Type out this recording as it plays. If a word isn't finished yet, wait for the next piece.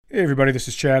Hey everybody, this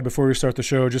is Chad. Before we start the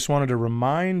show, just wanted to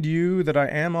remind you that I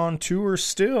am on tour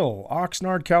still.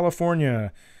 Oxnard,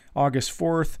 California, August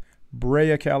 4th,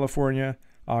 Brea, California,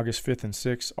 August 5th and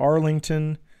 6th,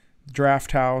 Arlington,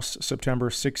 Draft House, September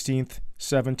 16th,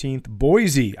 17th,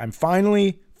 Boise. I'm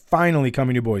finally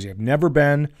coming to Boise. I've never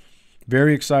been.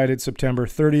 Very excited. September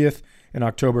 30th and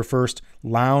October 1st,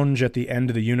 Lounge at the End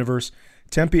of the Universe.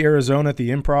 Tempe, Arizona at the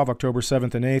Improv, October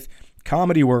 7th and 8th.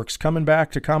 Comedy Works, coming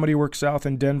back to Comedy Works South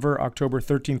in Denver, October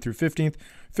 13th through 15th.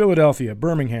 Philadelphia,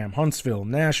 Birmingham, Huntsville,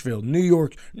 Nashville, New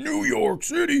York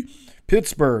City,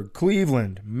 Pittsburgh,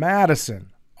 Cleveland,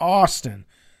 Madison, Austin.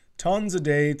 Tons of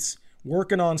dates.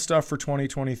 Working on stuff for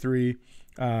 2023.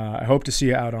 I hope to see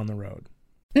you out on the road.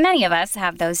 Many of us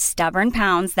have those stubborn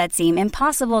pounds that seem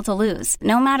impossible to lose,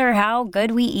 no matter how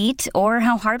good we eat or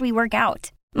how hard we work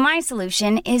out. My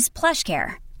solution is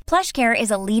PlushCare. PlushCare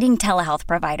is a leading telehealth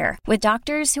provider with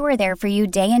doctors who are there for you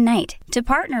day and night to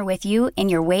partner with you in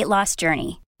your weight loss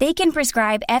journey. They can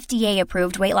prescribe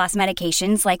FDA-approved weight loss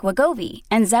medications like Wegovy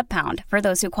and Zepbound for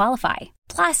those who qualify.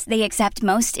 Plus, they accept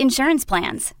most insurance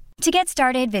plans. To get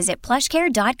started, visit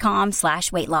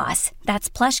plushcare.com/weightloss. That's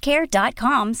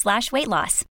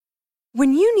plushcare.com/weightloss.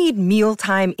 When you need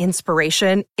mealtime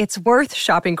inspiration, it's worth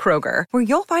shopping Kroger, where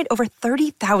you'll find over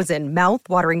 30,000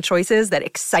 mouth-watering choices that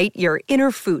excite your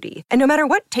inner foodie. And no matter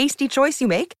what tasty choice you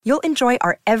make, you'll enjoy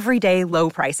our everyday low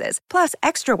prices, plus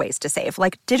extra ways to save,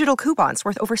 like digital coupons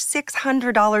worth over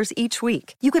 $600 each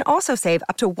week. You can also save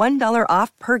up to $1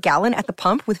 off per gallon at the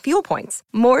pump with fuel points.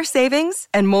 More savings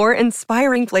and more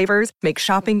inspiring flavors make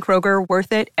shopping Kroger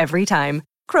worth it every time.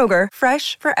 Kroger,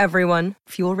 fresh for everyone.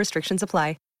 Fuel restrictions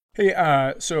apply. Hey,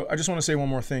 so I just want to say one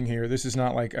more thing here. This is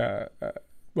not like,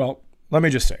 well, let me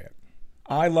just say it.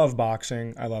 I love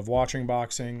boxing. I love watching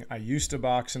boxing. I used to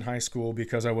box in high school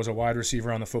because I was a wide receiver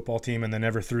on the football team and then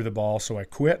never threw the ball, so I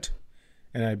quit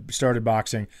and I started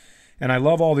boxing. And I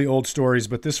love all the old stories,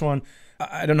 but this one,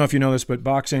 I don't know if you know this, but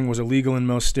boxing was illegal in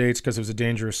most states because it was a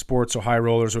dangerous sport, so high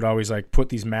rollers would always like put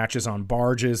these matches on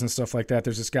barges and stuff like that.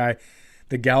 There's this guy,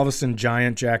 the Galveston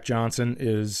Giant, Jack Johnson,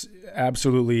 is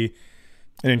absolutely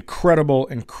an incredible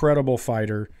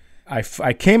fighter. I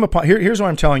came upon, here's why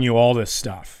I'm telling you all this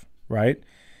stuff, right?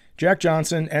 Jack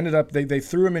Johnson ended up, they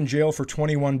threw him in jail for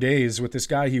 21 days with this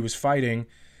guy he was fighting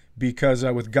because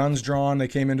with guns drawn, they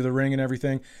came into the ring and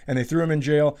everything, and they threw him in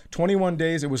jail. 21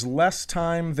 days, it was less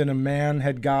time than a man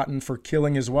had gotten for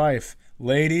killing his wife.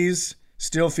 Ladies,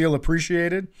 still feel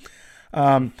appreciated?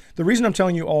 The reason I'm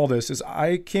telling you all this is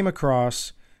I came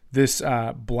across this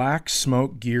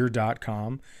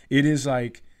blacksmokegear.com. It is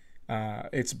like,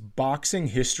 it's boxing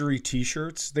history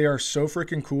t-shirts. They are so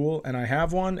freaking cool, and I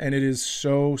have one, and it is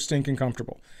so stinking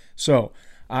comfortable. So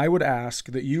I would ask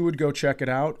that you would go check it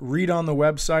out, read on the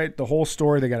website, the whole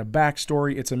story. They got a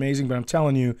backstory. It's amazing, but I'm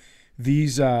telling you,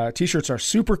 these t-shirts are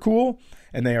super cool,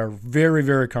 and they are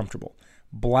very comfortable.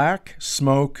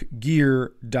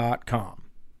 blacksmokegear.com.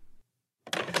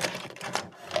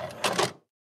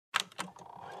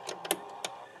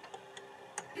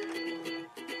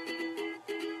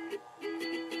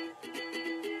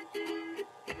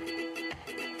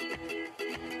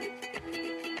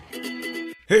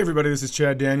 Hey everybody, this is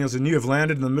Chad Daniels, and you have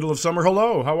landed in the middle of summer.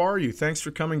 Hello, how are you? Thanks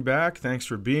for coming back. Thanks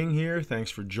for being here. Thanks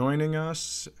for joining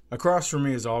us. Across from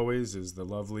me, as always, is the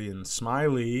lovely and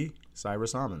smiley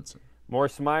Cyrus Amundsen. More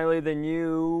smiley than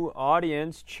you,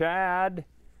 audience. Chad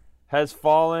has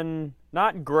fallen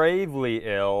not gravely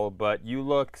ill, but you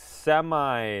look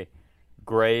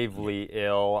semi-gravely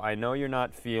ill. I know you're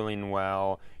not feeling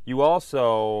well. You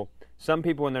also... Some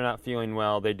people, when they're not feeling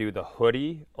well, they do the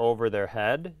hoodie over their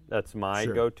head. That's my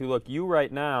go-to look. You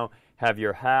right now have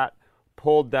your hat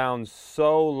pulled down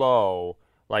so low,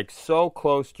 like so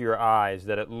close to your eyes,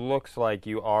 that it looks like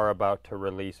you are about to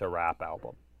release a rap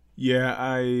album. Yeah,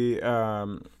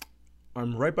 I'm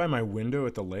right by my window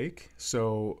at the lake,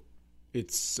 so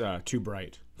it's too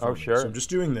bright for me. Sure. So I'm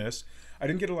just doing this. I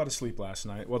didn't get a lot of sleep last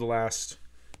night. Well, the last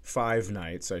 5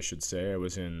 nights, I should say. I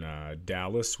was in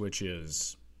Dallas, which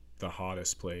is the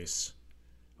hottest place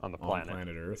on the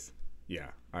planet. Earth.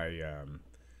 Yeah, I'd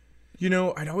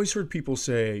always heard people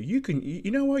say, you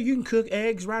can cook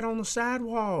eggs right on the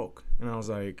sidewalk. And I was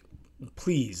like,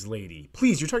 please, lady,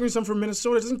 please, you're talking to someone from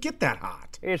Minnesota. It doesn't get that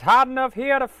hot. It's hot enough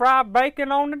here to fry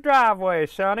bacon on the driveway,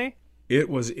 sonny. It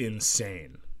was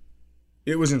insane.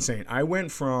 I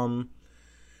went from,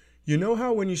 you know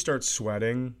how when you start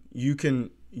sweating, you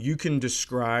can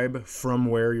describe from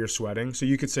where you're sweating. So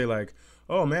you could say like,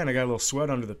 oh man, I got a little sweat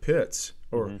under the pits.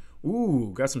 Or,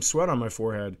 ooh, got some sweat on my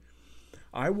forehead.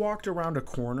 I walked around a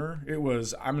corner. It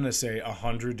was, I'm going to say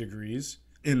 100 degrees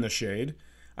in the shade.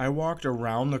 I walked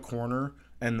around the corner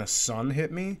and the sun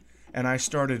hit me, and I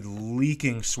started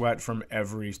leaking sweat from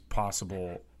every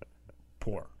possible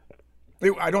pore.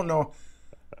 I don't know.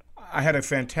 I had a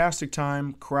fantastic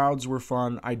time. Crowds were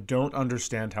fun. I don't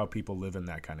understand how people live in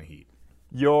that kind of heat.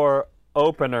 Your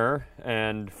opener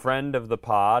and friend of the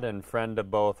pod and friend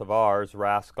of both of ours,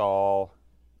 Rascal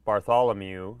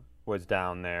Bartholomew, was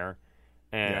down there.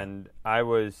 And I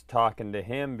was talking to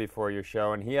him before your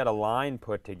show, and he had a line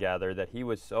put together that he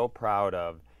was so proud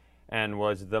of and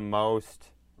was the most...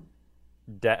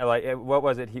 what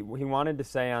was it? He wanted to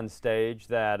say on stage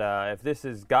that if this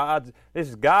is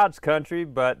God's country,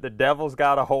 but the devil's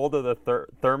got a hold of the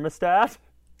thermostat.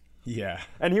 Yeah.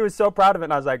 And he was so proud of it,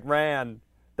 and I was like, Ran,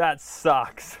 that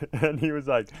sucks. And he was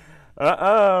like,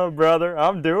 brother,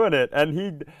 I'm doing it. And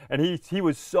he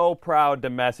was so proud to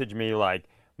message me like,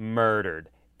 murdered.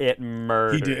 It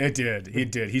murdered. He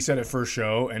did. He said it first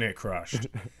show, and it crushed.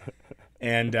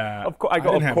 And of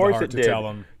course it did. Tell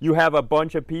him. You have a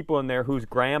bunch of people in there whose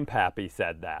grandpappy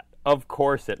said that. Of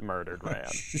course it murdered Ran.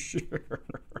 Sure.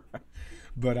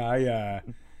 But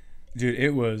dude,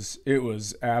 it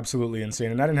was absolutely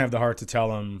insane. And I didn't have the heart to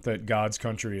tell him that God's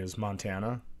country is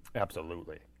Montana.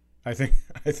 Absolutely. I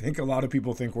think a lot of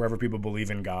people think wherever people believe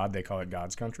in God, they call it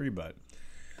God's country. But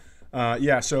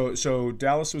so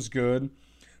Dallas was good.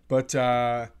 But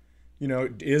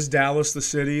is Dallas the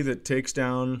city that takes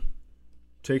down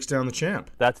the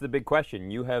champ? That's the big question.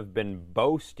 You have been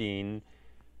boasting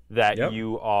that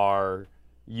you are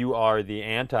the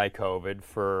anti-COVID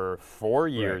for 4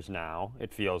 years now,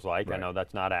 it feels like. Right. I know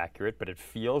that's not accurate, but it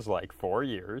feels like 4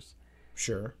 years.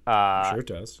 Sure. I'm sure it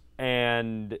does.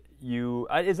 And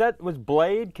was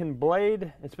Blade,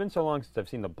 it's been so long since I've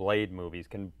seen the Blade movies.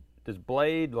 Does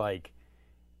Blade,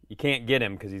 you can't get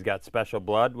him because he's got special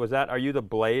blood? Are you the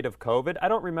Blade of COVID? I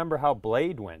don't remember how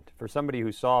Blade went for somebody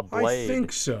who saw Blade. I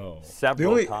think so.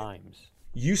 Several times.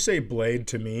 You say Blade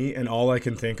to me, and all I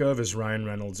can think of is Ryan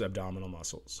Reynolds' abdominal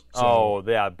muscles. So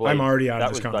Blade. I'm already out of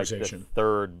this conversation. That was the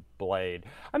third Blade.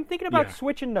 I'm thinking about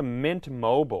switching to Mint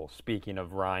Mobile, speaking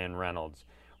of Ryan Reynolds.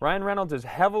 Ryan Reynolds is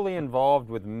heavily involved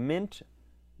with Mint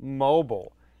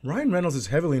Mobile. Ryan Reynolds is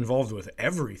heavily involved with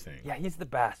everything. Yeah, he's the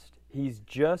best. He's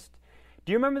just...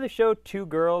 Do you remember the show Two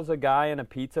Girls, a Guy, in a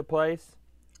Pizza Place?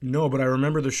 No, but I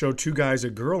remember the show Two Guys, a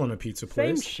Girl in a Pizza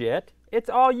Place. Same shit. It's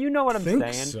all, you know what I'm saying.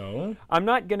 I think so. I'm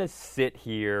not going to sit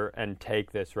here and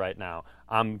take this right now.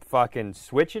 I'm fucking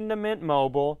switching to Mint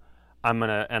Mobile. I'm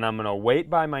gonna wait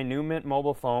by my new Mint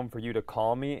Mobile phone for you to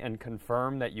call me and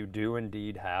confirm that you do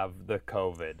indeed have the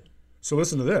COVID. So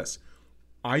listen to this.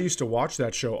 I used to watch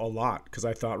that show a lot because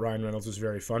I thought Ryan Reynolds was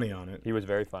very funny on it. He was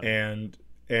very funny.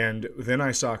 And then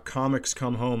I saw Comics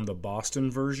Come Home, the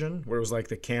Boston version, where it was like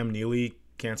the Cam Neely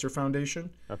Cancer Foundation.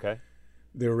 Okay.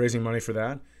 They were raising money for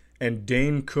that. And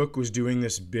Dane Cook was doing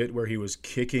this bit where he was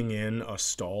kicking in a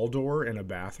stall door in a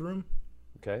bathroom.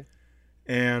 Okay.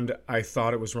 And I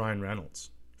thought it was Ryan Reynolds.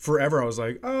 Forever I was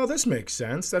like, oh, this makes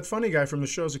sense. That funny guy from the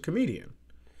show's a comedian.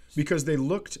 Because they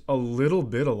looked a little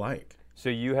bit alike. So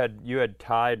you had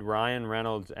tied Ryan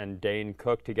Reynolds and Dane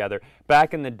Cook together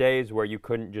back in the days where you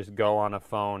couldn't just go on a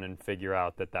phone and figure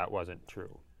out that wasn't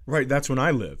true. Right, that's when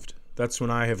I lived. That's when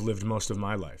I have lived most of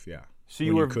my life, yeah. So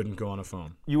you couldn't go on a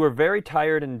phone. You were very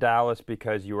tired in Dallas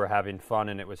because you were having fun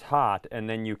and it was hot, and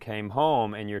then you came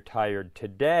home and you're tired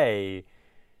today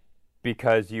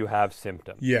because you have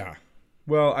symptoms. Yeah.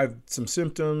 Well, I've some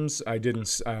symptoms. I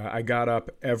got up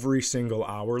every single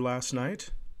hour last night,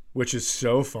 which is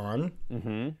so fun.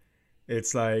 Mm-hmm.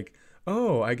 It's like,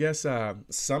 oh, I guess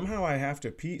somehow I have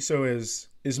to pee. So is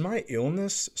my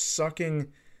illness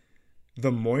sucking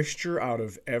the moisture out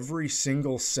of every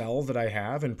single cell that I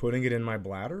have and putting it in my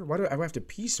bladder? Why do I have to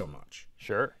pee so much?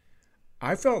 Sure.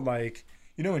 I felt like,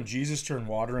 when Jesus turned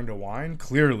water into wine,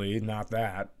 clearly not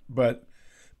that, but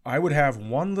I would have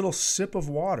one little sip of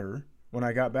water when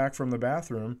I got back from the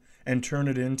bathroom and turn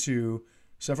it into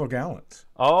several gallons.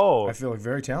 Oh. I feel like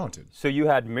very talented. So you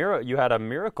had a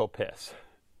miracle piss.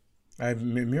 I have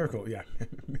miracle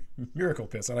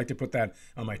piss. I like to put that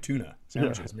on my tuna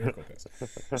sandwiches. Miracle piss.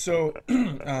 So,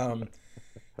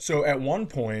 so at one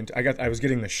point, I was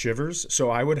getting the shivers.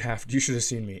 So you should have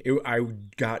seen me. I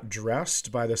got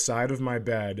dressed by the side of my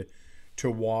bed to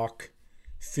walk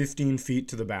 15 feet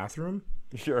to the bathroom.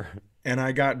 Sure. And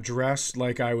I got dressed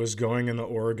like I was going in the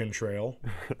Oregon Trail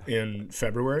in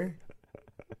February.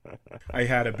 I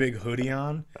had a big hoodie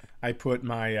on. I put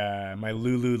my my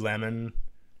Lululemon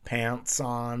pants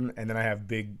on, and then I have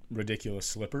big ridiculous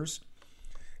slippers.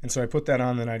 And so I put that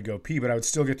on, then I'd go pee, but I would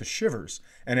still get the shivers.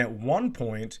 And at one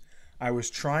point, I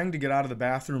was trying to get out of the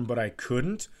bathroom, but I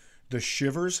couldn't. The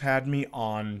shivers had me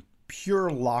on pure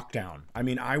lockdown. I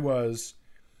mean, I was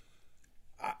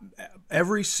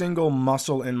every single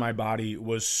muscle in my body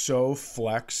was so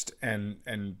flexed and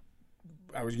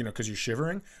I was, because you're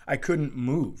shivering, I couldn't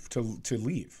move to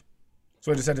leave.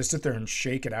 So I just had to sit there and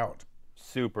shake it out.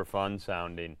 Super fun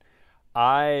sounding.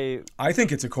 I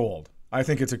think it's a cold. I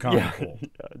think it's a common cold.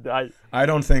 I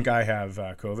don't think I have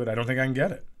COVID. I don't think I can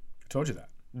get it. I told you that.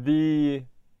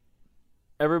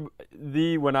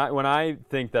 When I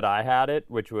think that I had it,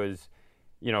 which was,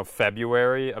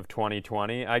 February of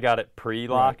 2020, I got it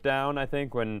pre-lockdown, right. I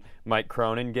think, when Mike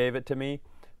Cronin gave it to me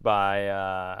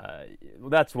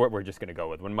that's what we're just going to go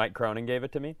with. When Mike Cronin gave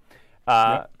it to me,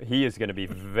 he is going to be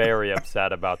very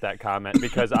upset about that comment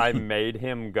because I made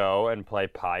him go and play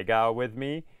Pai-Gow with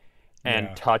me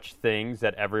and touch things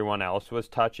that everyone else was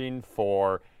touching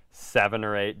for 7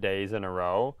 or 8 days in a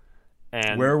row.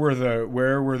 And where were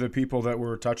the people that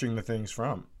were touching the things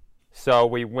from? So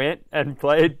we went and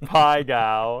played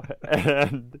Pai-Gow,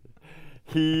 and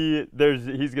he's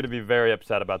going to be very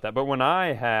upset about that. But when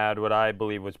I had what I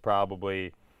believe was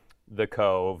probably the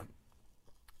Cove,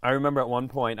 I remember at one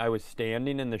point I was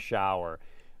standing in the shower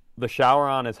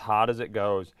on as hot as it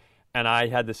goes, and I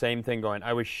had the same thing going.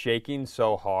 I was shaking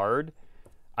so hard,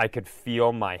 I could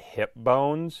feel my hip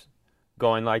bones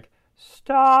going like,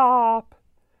 stop.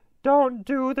 Don't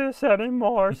do this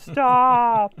anymore.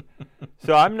 Stop.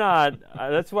 So I'm not,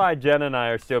 that's why Jen and I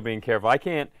are still being careful. I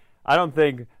don't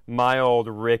think my old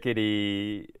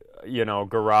rickety,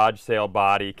 garage sale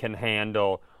body can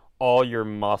handle all your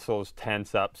muscles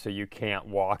tense up so you can't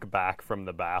walk back from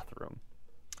the bathroom.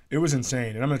 It was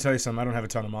insane. And I'm going to tell you something. I don't have a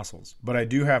ton of muscles, but I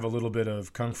do have a little bit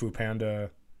of Kung Fu Panda,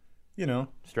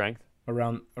 strength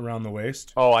around the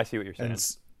waist. Oh, I see what you're saying.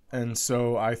 And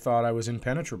so I thought I was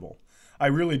impenetrable. I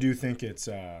really do think it's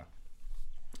not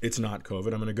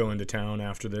COVID. I'm going to go into town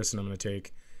after this, and I'm going to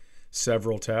take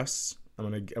several tests. I'm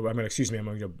going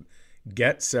to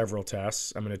get several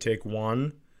tests. I'm going to take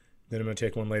one, then I'm going to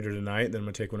take one later tonight, then I'm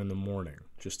going to take one in the morning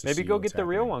just to maybe see go what's get the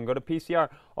happening. real one. Go to PCR.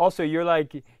 Also, you're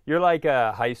like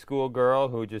a high school girl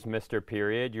who just missed her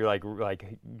period. You're like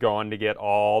going to get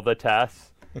all the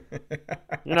tests.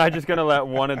 You're not just going to let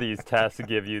one of these tests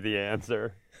give you the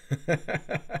answer.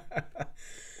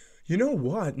 You know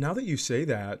what? Now that you say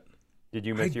that, did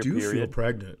you miss your period? period? I do feel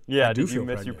pregnant. Yeah, did you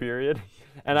miss your period?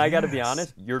 And I got to be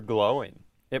honest, you're glowing.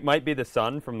 It might be the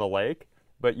sun from the lake,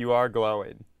 but you are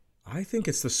glowing. I think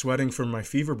it's the sweating from my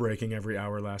fever breaking every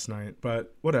hour last night,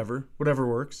 but whatever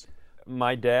works.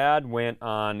 My dad went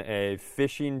on a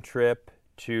fishing trip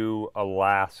to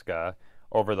Alaska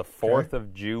over the 4th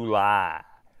of July.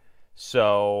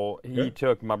 So he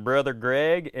took my brother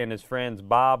Greg and his friends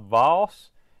Bob Voss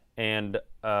and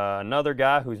another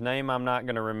guy whose name I'm not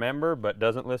going to remember but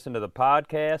doesn't listen to the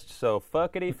podcast, so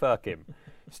fuckity fuck him.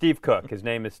 Steve Cook. His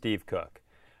name is Steve Cook.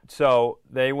 So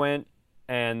they went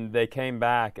and they came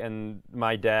back, and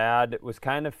my dad was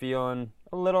kind of feeling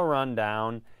a little run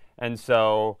down, and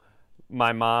so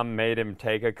my mom made him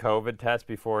take a COVID test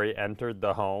before he entered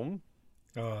the home.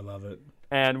 Oh, I love it.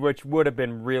 And which would have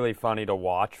been really funny to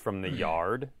watch from the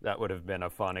yard. That would have been a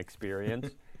fun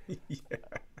experience.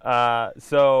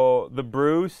 So the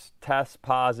Bruce tests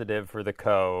positive for the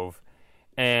Cove.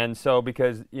 And so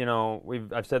because,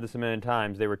 I've said this a million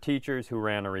times, they were teachers who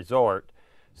ran a resort.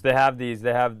 So they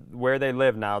have where they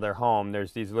live now, their home,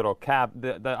 there's these little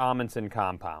the Amundsen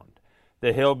compound.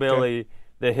 The hillbilly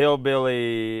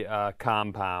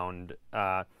compound.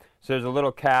 So there's a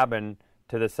little cabin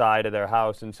to the side of their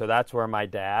house, and so that's where my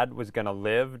dad was going to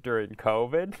live during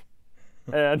COVID.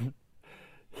 And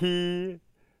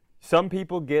some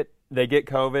people get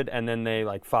COVID, and then they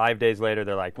 5 days later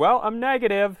they're like, well, I'm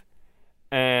negative.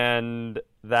 And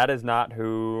that is not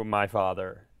who my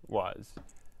father was.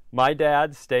 My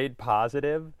dad stayed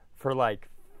positive for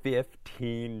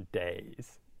 15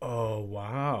 days. Oh,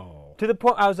 wow. To the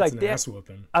point I was That's like, an ass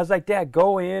whooping. I was like, Dad,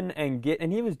 go in and get,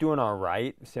 and he was doing all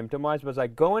right symptom-wise, but I was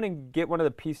like, go in and get one of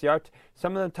the PCR.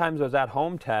 Some of the times those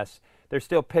at-home tests, they're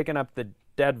still picking up the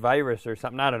dead virus or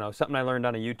something. I don't know, something I learned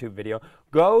on a YouTube video.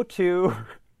 Go to... You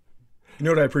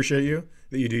know what I appreciate you?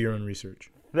 That you do your own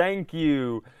research. Thank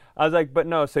you. I was like, but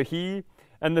no, so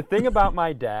and the thing about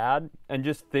my dad, and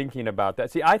just thinking about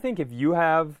that, see, I think if you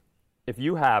have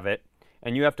it,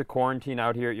 and you have to quarantine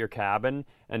out here at your cabin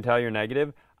until you're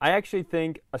negative, I actually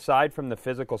think, aside from the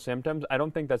physical symptoms, I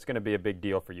don't think that's going to be a big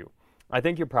deal for you. I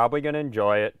think you're probably going to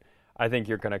enjoy it. I think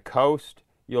you're going to coast.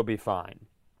 You'll be fine.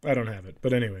 I don't have it,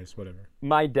 but anyways, whatever.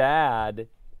 My dad,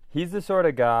 he's the sort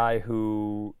of guy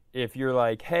who, if you're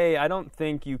like, hey, I don't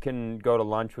think you can go to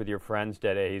lunch with your friends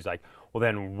today, he's like, well,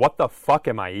 then what the fuck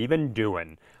am I even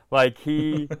doing?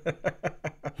 He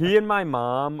and my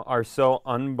mom are so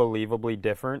unbelievably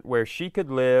different, where she could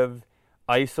live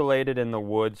isolated in the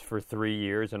woods for 3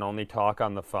 years and only talk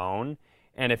on the phone.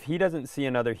 And if he doesn't see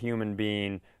another human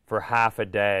being for half a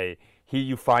day,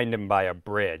 you find him by a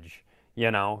bridge,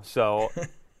 so...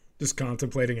 Just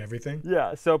contemplating everything?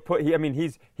 Yeah, so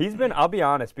he's been, I'll be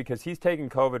honest, because he's taken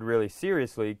COVID really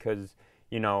seriously because,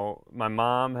 my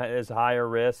mom is higher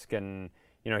risk and,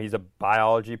 he's a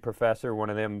biology professor, one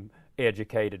of them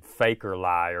educated faker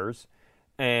liars.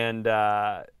 And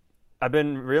I've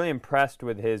been really impressed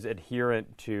with his adherence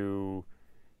to,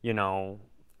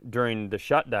 during the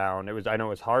shutdown. I know it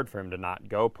was hard for him to not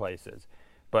go places.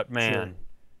 But, man... Sure.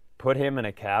 Put him in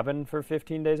a cabin for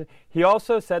 15 days. He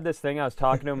also said this thing. I was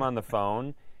talking to him on the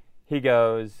phone. He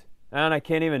goes, and I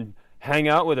can't even hang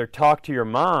out with or talk to your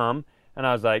mom. And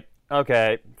I was like,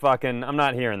 okay, I'm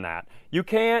not hearing that. You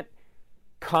can't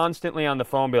constantly on the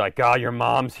phone be like, God, your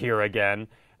mom's here again.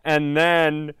 And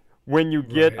then when you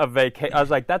get a vacation, I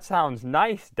was like, that sounds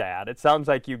nice, Dad. It sounds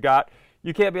like you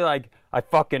can't be like, I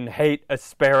fucking hate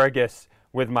asparagus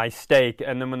with my steak,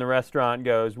 and then when the restaurant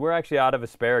goes, we're actually out of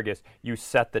asparagus, you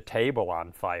set the table on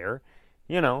fire.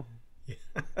 Yeah.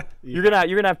 You're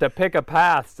gonna have to pick a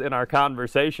path in our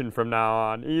conversation from now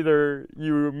on. Either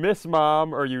you miss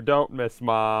Mom or you don't miss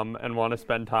Mom and want to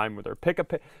spend time with her. Pick a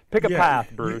path,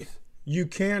 Bruce. You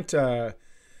can't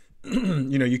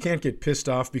you can't get pissed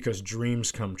off because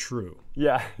dreams come true.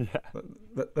 Yeah.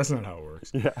 That's not how it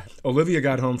works. Yeah. Olivia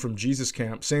got home from Jesus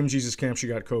camp, same Jesus camp she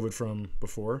got COVID from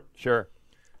before. Sure.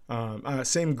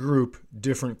 Same group,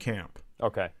 different camp.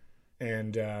 Okay.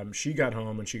 And she got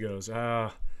home and she goes,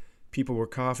 people were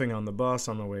coughing on the bus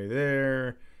on the way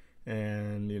there,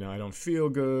 and I don't feel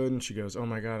good. And she goes, oh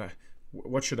my God,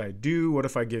 what should I do? What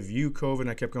if I give you COVID? And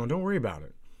I kept going, don't worry about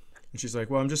it. And she's like,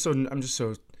 well, I'm just so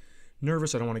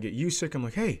nervous. I don't want to get you sick. I'm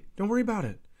like, hey, don't worry about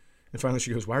it. And finally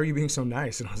she goes, why are you being so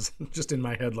nice? And I was just in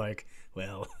my head like,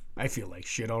 well, I feel like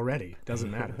shit already.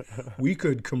 Doesn't matter. We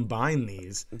could combine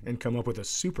these and come up with a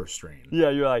super strain. Yeah,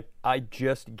 you're like, I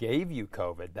just gave you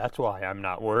COVID. That's why I'm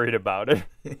not worried about it.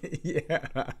 Yeah.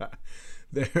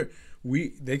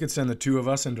 They could send the two of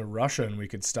us into Russia and we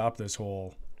could stop this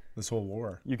whole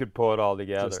war. You could pull it all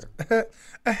together.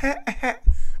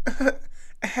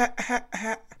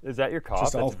 Is that your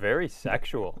cough? It's very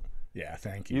sexual. Yeah,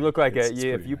 thank you. You look like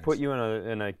if you put you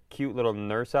in a cute little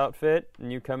nurse outfit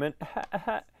and you come in,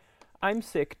 I'm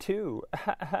sick too.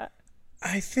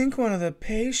 I think one of the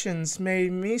patients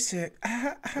made me sick.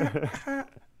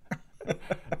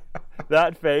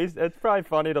 That face, it's probably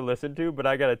funny to listen to, but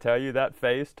I got to tell you, that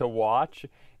face to watch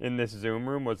in this Zoom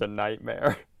room was a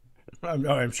nightmare.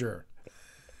 I'm sure.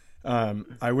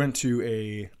 I went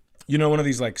to one of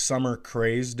these like summer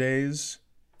craze days.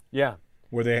 Yeah.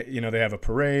 Where they have a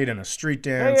parade and a street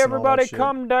dance. Hey, everybody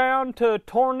come down to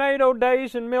Tornado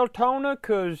Days in Miltona,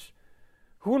 because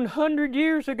 100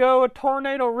 years ago a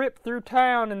tornado ripped through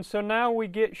town, and so now we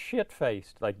get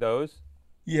shit-faced, like those.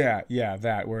 Yeah,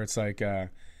 that, where it's like,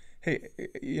 hey,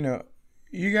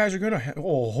 you guys are going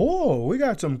to, we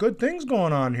got some good things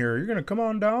going on here. You're going to come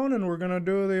on down, and we're going to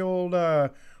do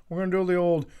the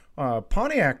old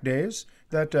Pontiac Days.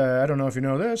 That I don't know if you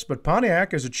know this, but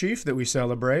Pontiac is a chief that we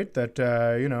celebrate that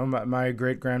my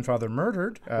great grandfather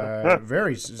murdered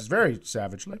very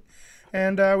savagely,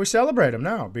 and we celebrate him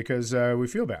now because we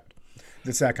feel bad.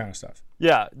 It's that kind of stuff.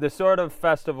 Yeah, the sort of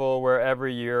festival where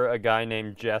every year a guy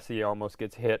named Jesse almost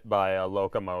gets hit by a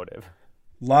locomotive.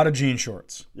 A lot of jean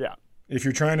shorts. Yeah. If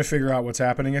you're trying to figure out what's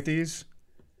happening at these,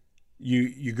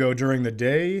 you go during the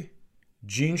day,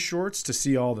 jean shorts to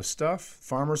see all the stuff,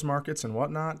 farmers markets and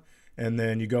whatnot. And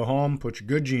then you go home, put your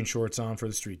good jean shorts on for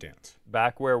the street dance.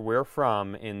 Back where we're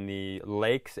from, in the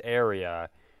lakes area,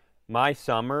 my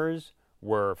summers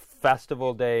were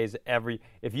festival days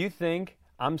if you think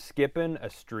I'm skipping a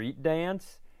street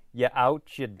dance, you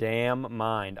out your damn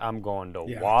mind. I'm going to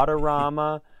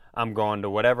Waterama. I'm going to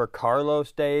whatever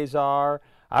Carlos Days are.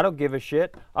 I don't give a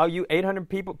shit. Oh, you 800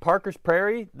 people, Parker's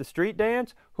Prairie, the street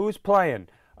dance? Who's playing?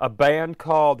 A band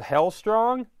called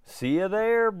Hellstrong? See you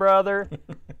there, brother.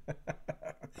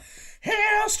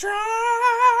 Hellstrong,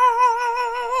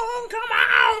 come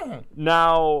on!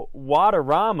 Now,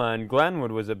 Waterama in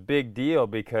Glenwood was a big deal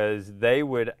because they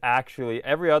would actually,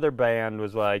 every other band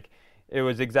was like, it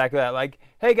was exactly that. Like,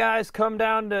 hey guys, come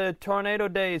down to Tornado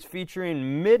Days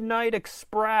featuring Midnight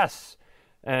Express.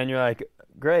 And you're like,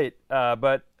 great.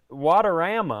 But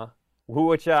Waterama,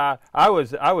 which I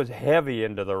was heavy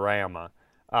into the Rama.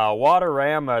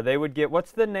 Waterama, they would get,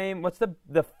 what's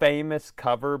the famous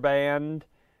cover band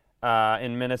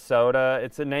in Minnesota?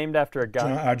 It's named after a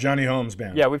guy. Johnny Holmes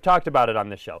Band. Yeah, we've talked about it on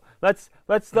the show. Let's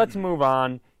move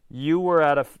on. You were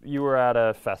at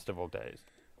a Festival Days.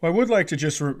 Well, I would like to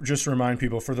just remind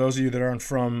people, for those of you that aren't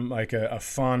from like a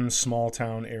fun small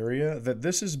town area, that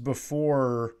this is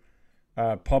before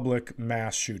public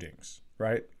mass shootings,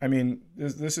 right? I mean,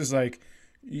 this is like,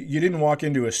 you didn't walk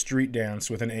into a street dance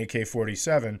with an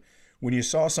AK-47. When you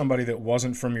saw somebody that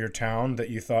wasn't from your town that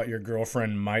you thought your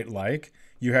girlfriend might like,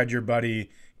 you had your buddy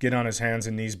get on his hands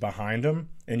and knees behind him,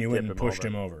 and you went and pushed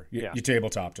him over. You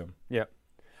tabletopped him. Yeah.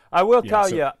 I will tell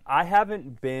you, I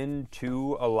haven't been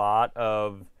to a lot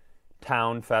of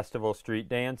town festival street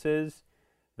dances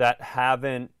that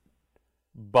haven't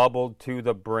bubbled to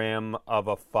the brim of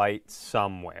a fight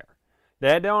somewhere.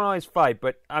 They don't always fight,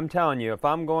 but I'm telling you, if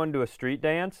I'm going to a street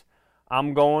dance,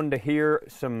 I'm going to hear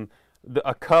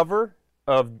a cover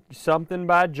of something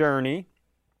by Journey.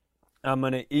 I'm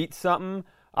going to eat something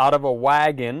out of a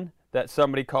wagon that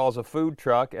somebody calls a food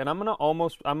truck, and I'm going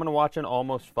to watch an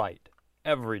almost fight.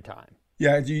 Every time.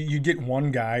 Yeah, you get one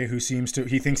guy who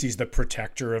he thinks he's the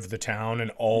protector of the town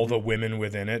and all the women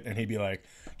within it, and he'd be like,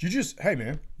 hey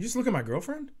man, you just look at my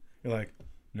girlfriend? You're like,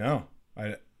 no,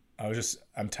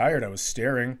 I'm tired. I was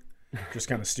staring, just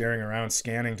kind of staring around,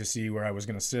 scanning to see where I was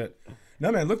going to sit.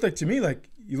 No man, it looked like to me like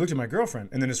you looked at my girlfriend.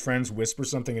 And then his friends whisper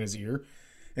something in his ear,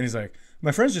 and he's like,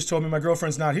 my friends just told me my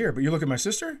girlfriend's not here, but you look at my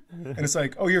sister? And it's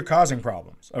like, oh, you're causing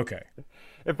problems. Okay.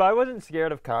 If I wasn't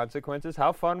scared of consequences,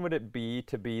 how fun would it be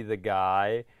to be the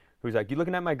guy who's like, you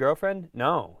looking at my girlfriend?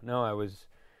 No, I was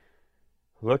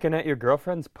looking at your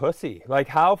girlfriend's pussy. Like,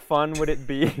 how fun would it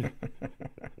be?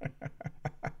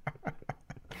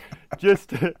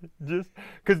 just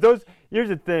because here's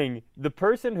the thing, the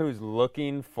person who's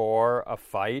looking for a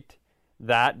fight,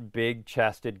 that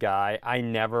big-chested guy, I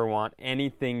never want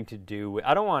anything to do with.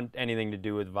 I don't want anything to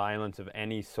do with violence of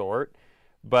any sort.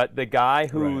 But the guy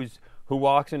who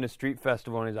walks into street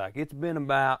festival and he's like, it's been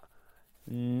about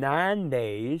 9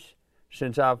 days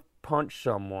since I've punched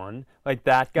someone. Like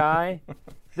that guy.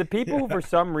 The people who for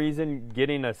some reason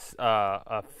getting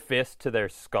a fist to their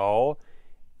skull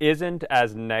isn't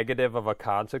as negative of a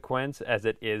consequence as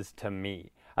it is to me.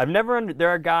 There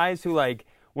are guys who, like,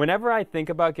 whenever I think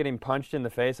about getting punched in the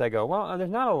face, I go, well, there's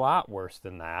not a lot worse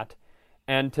than that.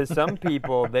 And to some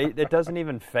people, it doesn't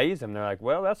even faze them. They're like,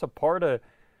 well, that's a part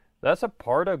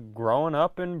of growing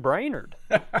up in Brainerd.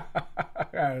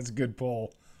 That's a good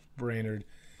pull, Brainerd.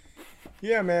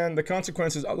 Yeah, man, the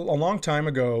consequences. A long time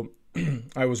ago,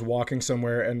 I was walking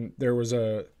somewhere, and there was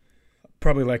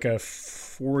probably like a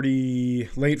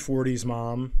late 40s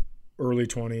mom, early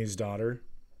 20s daughter.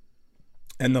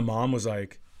 And the mom was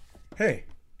like, hey,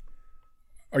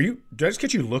 did I just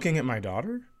get you looking at my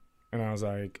daughter? And I was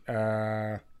like,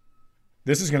 I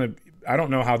don't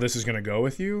know how this is going to go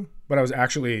with you, but I was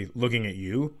actually looking at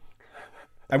you.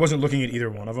 I wasn't looking at either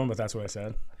one of them, but that's what I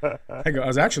said. I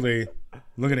was actually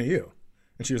looking at you.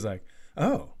 And she was like,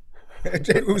 oh.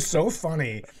 It was so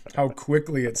funny how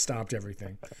quickly it stopped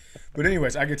everything. But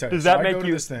anyways, I could tell you. Does that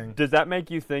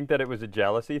make you think that it was a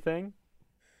jealousy thing?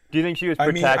 Do you think she was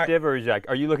protective, or is she like,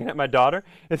 are you looking at my daughter?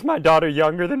 Is my daughter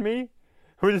younger than me?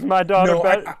 Who is my daughter?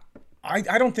 No,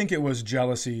 I don't think it was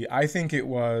jealousy. I think it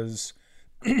was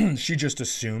she just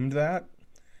assumed that.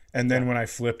 And then when I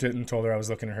flipped it and told her I was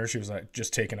looking at her, she was like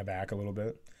just taken aback a little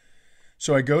bit.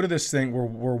 So I go to this thing.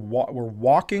 We're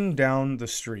walking down the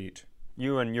street.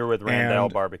 You're with Randall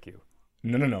Barbecue.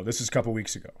 No. This is a couple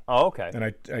weeks ago. Oh, okay. And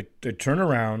I turn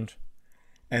around,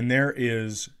 and there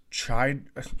is Chide.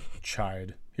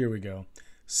 Here we go.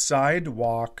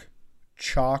 Sidewalk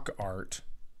chalk art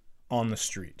on the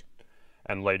street.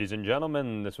 And ladies and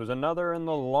gentlemen, this was another in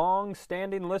the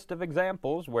long-standing list of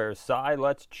examples where Cy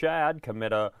lets Chad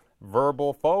commit a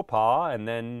verbal faux pas, and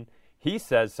then he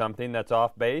says something that's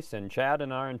off base, and Chad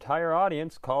and our entire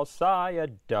audience calls Cy a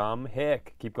dumb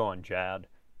hick. Keep going, Chad.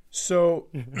 So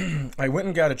I went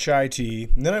and got a chai tea,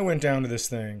 and then I went down to this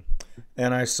thing,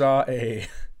 and I saw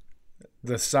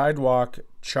the sidewalk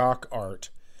chalk art.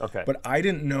 Okay. But I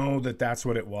didn't know that that's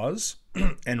what it was.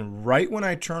 And right when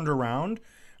I turned around,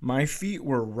 my feet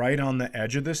were right on the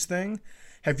edge of this thing.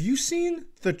 Have you seen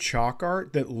the chalk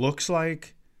art that looks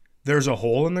like there's a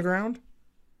hole in the ground?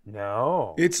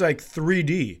 No. It's like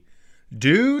 3D.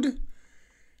 Dude.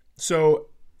 So,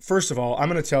 first of all, I'm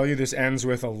going to tell you this ends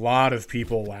with a lot of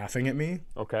people laughing at me.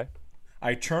 Okay.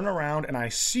 I turn around and I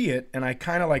see it, and I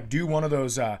kind of like do one of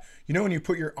those, when you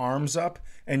put your arms up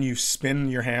and you spin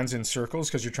your hands in circles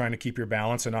because you're trying to keep your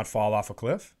balance and not fall off a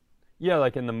cliff? Yeah,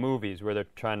 like in the movies where they're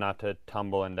trying not to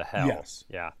tumble into hell. Yes.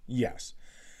 Yeah. Yes.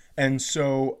 And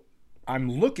so I'm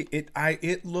looking,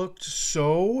 it looked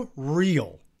so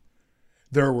real.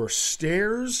 There were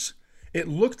stairs. It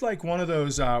looked like one of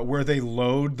those where they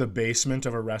load the basement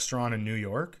of a restaurant in New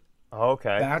York.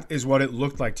 Okay. That is what it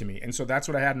looked like to me. And so that's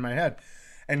what I had in my head.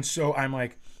 And so I'm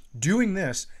like doing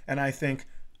this, and I think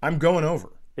I'm going over.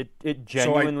 It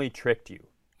genuinely tricked you.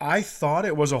 I thought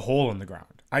it was a hole in the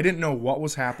ground. I didn't know what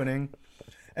was happening.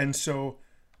 And so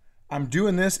I'm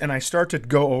doing this, and I start to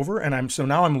go over, and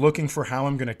now I'm looking for how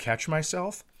I'm going to catch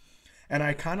myself. And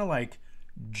I kind of like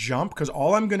jump, because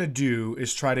all I'm going to do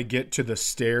is try to get to the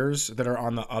stairs that are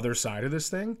on the other side of this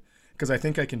thing, because I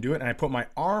think I can do it. And I put my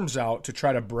arms out to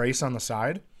try to brace on the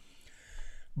side,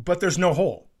 but there's no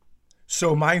hole.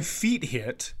 So my feet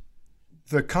hit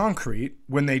the concrete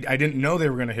when I didn't know they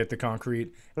were going to hit the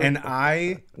concrete, and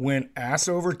I went ass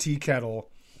over tea kettle,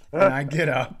 and I get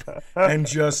up and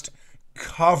just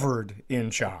covered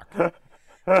in chalk.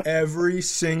 Every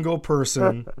single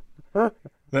person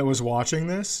that was watching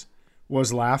this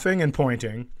was laughing and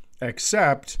pointing,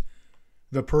 except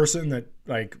the person that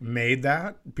like made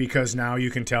that, because now you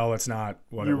can tell it's not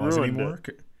what it was anymore.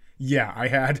 Yeah, I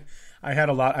had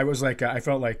a lot. I was like, I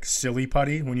felt like silly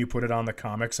putty when you put it on the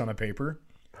comics on the paper.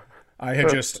 I had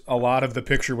just, a lot of the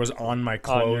picture was on my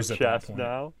clothes on your chest that point.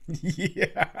 Now.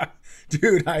 Yeah,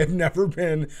 dude, I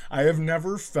have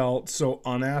never felt so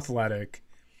unathletic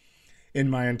in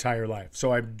my entire life.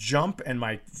 So I jump, and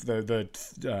the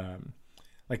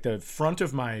front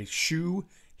of my shoe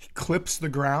clips the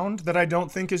ground that I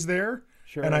don't think is there.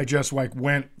 Sure. And I just like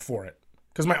went for it,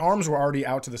 because my arms were already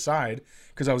out to the side,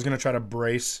 because I was going to try to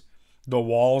brace the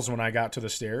walls when I got to the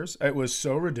stairs. It was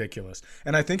so ridiculous.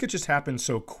 And I think it just happened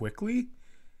so quickly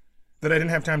that I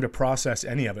didn't have time to process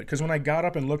any of it. Because when I got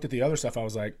up and looked at the other stuff, I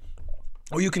was like,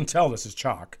 oh, you can tell this is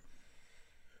chalk.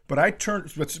 But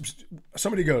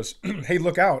somebody goes, hey,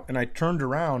 look out. And I turned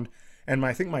around, and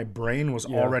I think my brain was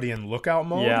already in lookout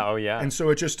mode. Yeah, oh yeah. And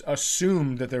so it just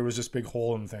assumed that there was this big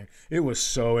hole in the thing. It was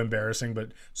so embarrassing,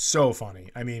 but so funny.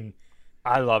 I mean,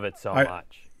 I love it so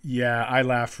much. Yeah, I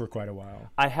laughed for quite a while.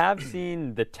 I have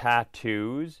seen the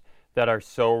tattoos that are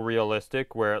so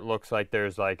realistic, where it looks like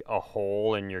there's like a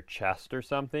hole in your chest or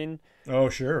something. Oh,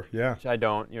 sure, yeah. Which I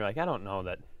don't know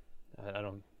that. I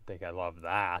don't think I love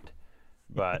that.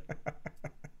 But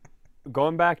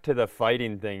going back to the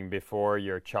fighting thing before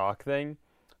your chalk thing,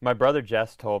 my brother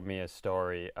Jess told me a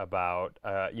story about,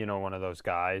 one of those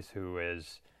guys who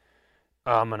is,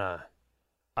 I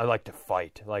like to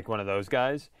fight, like one of those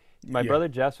guys. My brother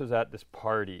Jess was at this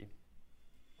party,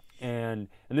 and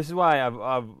this is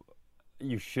why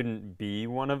you shouldn't be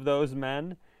one of those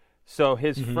men. So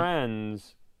his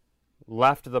friends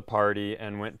left the party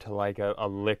and went to like a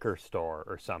liquor store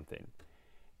or something.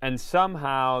 And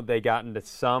somehow they got into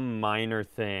some minor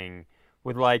thing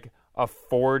with like a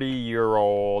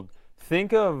 40-year-old.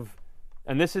 Think of,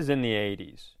 and this is in the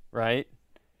 80s, right?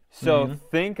 So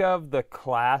think of the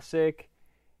classic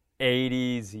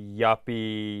 80s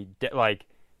yuppie, like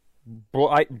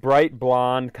bright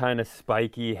blonde, kind of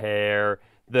spiky hair,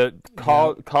 the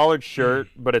collared shirt,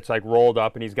 but it's like rolled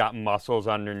up and he's got muscles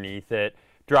underneath it,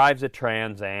 drives a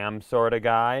Trans Am sort of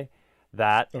guy.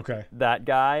 That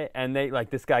guy, and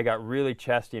this guy got really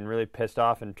chesty and really pissed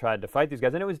off and tried to fight these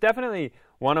guys. And it was definitely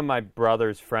one of my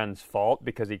brother's friend's fault,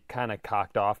 because he kind of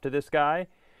cocked off to this guy.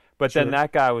 But then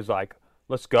that guy was like,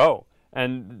 let's go.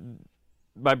 And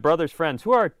my brother's friends,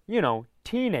 who are,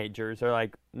 teenagers, are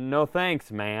like, no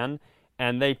thanks, man.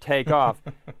 And they take off.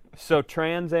 So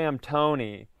Trans Am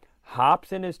Tony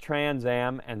hops in his Trans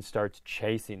Am and starts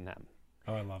chasing them.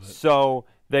 Oh, I love it. So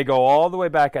they go all the way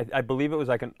back. I believe it was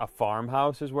like a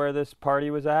farmhouse is where this party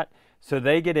was at. So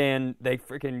they get in. They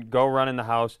freaking go run in the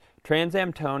house. Trans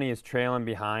Am Tony is trailing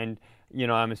behind,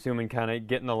 I'm assuming kind of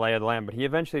getting the lay of the land. But he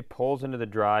eventually pulls into the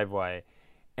driveway,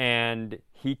 and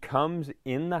he comes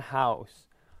in the house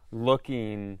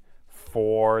looking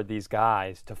for these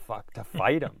guys to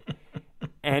fight him.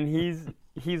 And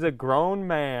he's a grown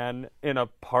man in a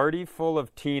party full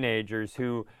of teenagers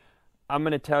who, I'm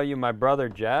going to tell you, my brother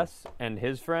Jess and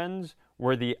his friends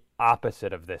were the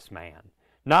opposite of this man.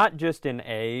 Not just in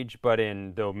age, but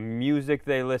in the music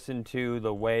they listen to,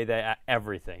 the way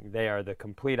everything. They are the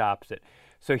complete opposite.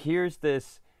 So here's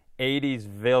this 80s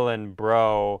villain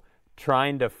bro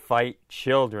trying to fight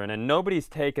children, and nobody's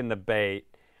taking the bait.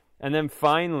 And then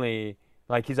finally,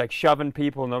 he's like shoving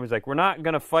people, and nobody's like, we're not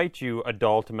going to fight you,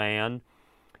 adult man.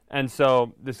 And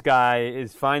so this guy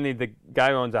is finally, the guy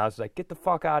who owns the house is like, get the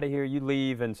fuck out of here, you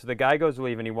leave. And so the guy goes to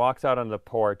leave, and he walks out on the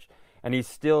porch, and he's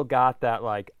still got that,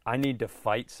 I need to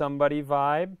fight somebody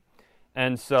vibe.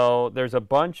 And so there's a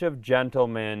bunch of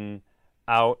gentlemen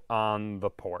out on the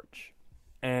porch.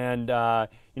 And,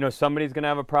 somebody's going to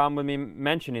have a problem with me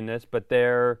mentioning this, but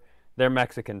they're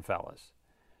Mexican fellas.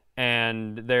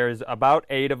 And there's about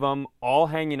 8 of them all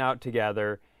hanging out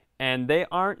together. and they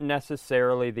aren't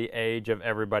necessarily the age of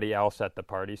everybody else at the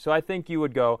party. So I think you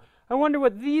would go, I wonder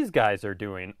what these guys are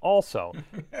doing also.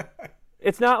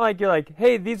 It's not like you're like,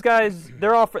 hey, these guys,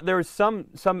 they're all, there was some,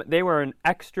 they were an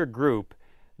extra group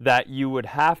that you would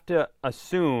have to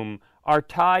assume are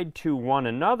tied to one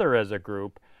another as a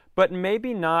group, but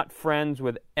maybe not friends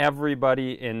with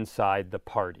everybody inside the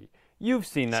party. You've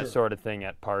seen that sort of thing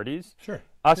at parties. Sure.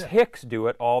 Us Hicks do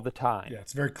it all the time. Yeah,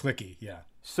 it's very cliquey, yeah.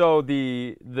 So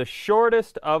the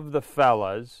shortest of the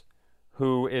fellas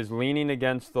who is leaning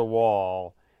against the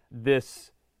wall,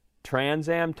 this Trans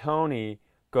Am Tony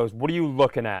goes, what are you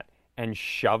looking at? And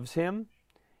shoves him.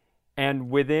 And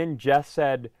Jess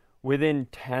said, within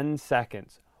 10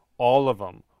 seconds, all of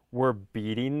them were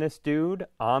beating this dude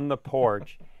on the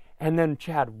porch. And then,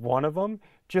 Chad, one of them,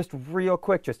 just real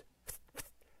quick, just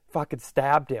fucking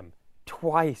stabbed him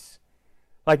twice.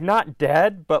 Like, not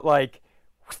dead, but like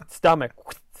stomach.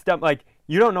 Like,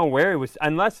 you don't know where he was.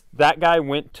 Unless that guy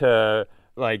went to,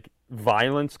 like,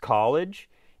 violence college,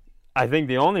 I think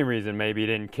the only reason maybe he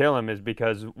didn't kill him is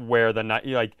because where the knife,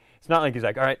 like, it's not like he's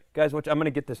like, all right, guys, I'm going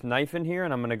to get this knife in here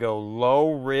and I'm going to go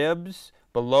low ribs,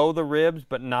 below the ribs,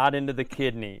 but not into the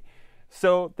kidney.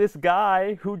 So this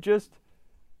guy who just,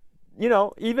 you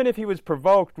know, even if he was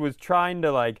provoked, was trying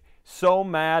to, like, so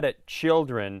mad at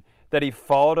children that he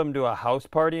followed them to a house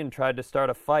party and tried to start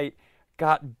a fight,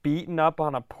 got beaten up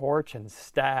on a porch and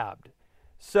stabbed.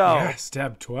 So yeah,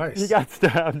 stabbed twice. He got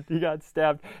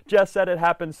stabbed. Jess said it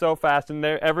happened so fast, and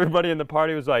everybody in the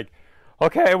party was like,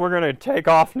 okay, we're going to take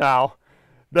off now.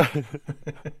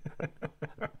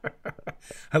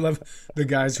 I love the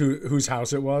guys whose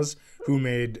house it was who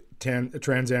made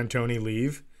Trans Am Tony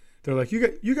leave. They're like,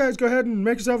 you guys go ahead and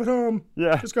make yourself at home.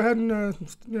 Yeah. Just go ahead and,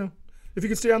 if you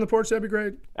could stay on the porch, that'd be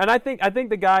great. And I think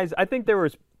the guys, I think there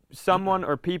was someone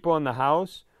or people in the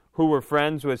house who were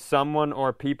friends with someone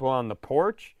or people on the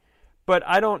porch. But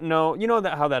I don't know. You know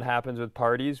how that happens with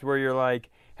parties where you're like,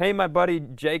 hey, my buddy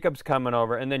Jacob's coming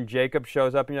over. And then Jacob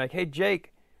shows up and you're like, hey,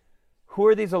 Jake, who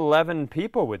are these 11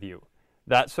 people with you?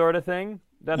 That sort of thing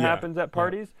that happens at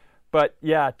parties. Yeah. But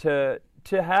yeah, to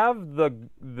have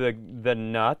the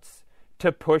nuts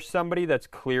to push somebody that's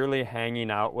clearly hanging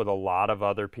out with a lot of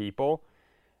other people,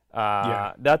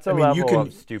 that's a level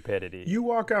of stupidity. You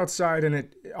walk outside and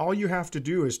all you have to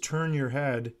do is turn your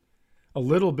head a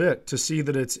little bit to see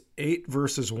that it's 8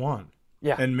 versus 1.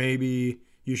 Yeah. And maybe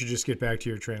you should just get back to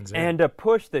your Trans Am. And to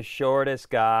push the shortest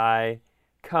guy,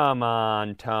 come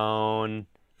on, Tone.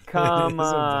 Come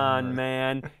on,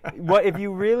 man. What if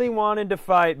you really wanted to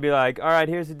fight, be like, all right,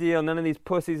 here's the deal. None of these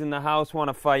pussies in the house want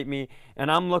to fight me, and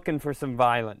I'm looking for some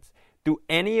violence. Do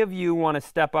any of you want to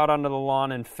step out onto the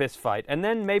lawn and fist fight? And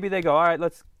then maybe they go, all right,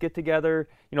 let's get together,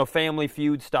 Family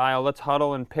Feud style. Let's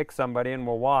huddle and pick somebody and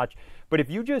we'll watch. But if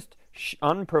you just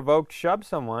unprovoked shove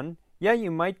someone, yeah,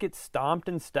 you might get stomped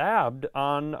and stabbed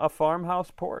on a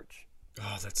farmhouse porch.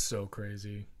 Oh, that's so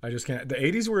crazy. I just can't. The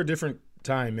 80s were a different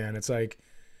time, man. It's like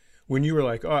when you were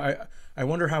like, oh, I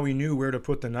wonder how he knew where to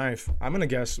put the knife. I'm going to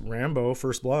guess Rambo,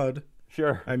 First Blood.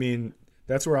 Sure. I mean,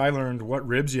 that's where I learned what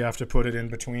ribs you have to put it in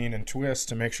between and twist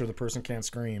to make sure the person can't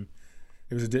scream.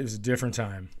 It was a different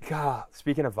time. God,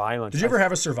 speaking of violence. Did you ever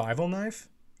have a survival knife?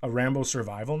 A Rambo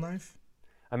survival knife?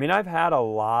 I mean, I've had a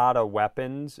lot of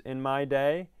weapons in my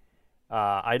day.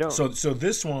 I don't. So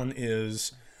this one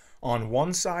is, on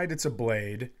one side it's a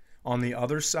blade. On the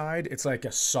other side, it's like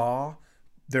a saw.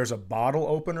 There's a bottle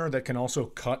opener that can also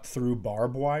cut through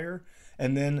barbed wire.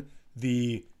 And then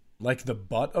the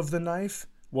butt of the knife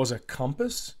was a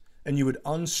compass, and you would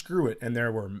unscrew it, and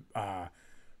there were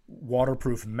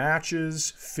waterproof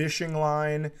matches, fishing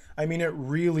line. I mean, it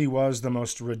really was the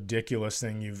most ridiculous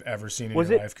thing you've ever seen in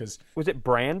your life. Was it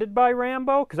branded by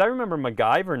Rambo? Because I remember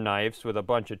MacGyver knives with a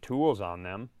bunch of tools on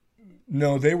them.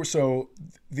 No,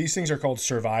 these things are called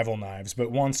survival knives,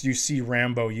 but once you see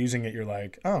Rambo using it, you're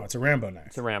like, oh, it's a Rambo knife.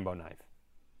 It's a Rambo knife.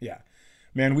 Yeah.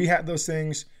 Man, we had those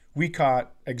things. We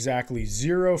caught exactly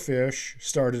 0 fish,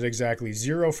 started exactly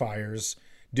 0 fires,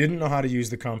 didn't know how to use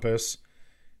the compass,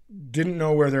 didn't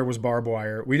know where there was barbed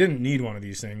wire. We didn't need one of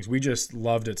these things. We just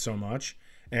loved it so much.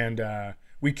 And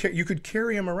you could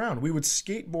carry them around. We would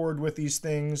skateboard with these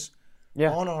things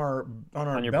on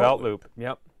your belt loop.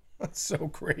 Yep. That's so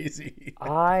crazy.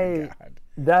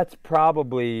 That's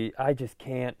probably, I just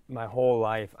can't, my whole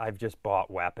life, I've just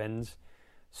bought weapons,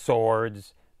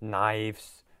 swords,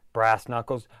 knives, brass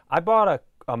knuckles. I bought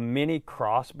a mini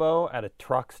crossbow at a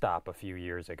truck stop a few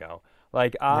years ago.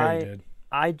 Like,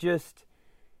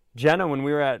 Jenna, when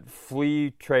we were at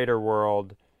Flea Trader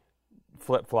World,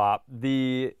 Flip Flop,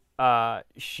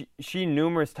 she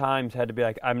numerous times had to be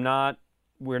like,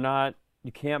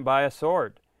 you can't buy a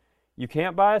sword. You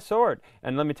can't buy a sword.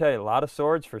 And let me tell you, a lot of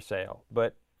swords for sale.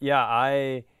 But yeah,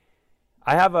 I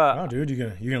have a. Wow, dude, you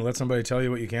gonna let somebody tell you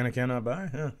what you can and cannot buy?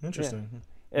 Yeah, interesting. Yeah.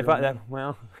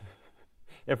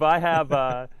 If I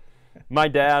have, my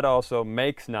dad also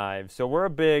makes knives, so we're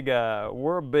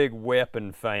a big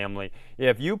whipping family.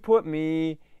 If you put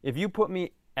me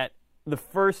at the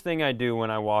first thing I do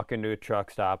when I walk into a truck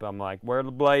stop, I'm like, where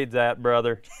the blades at,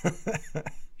 brother?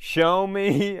 Show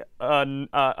me an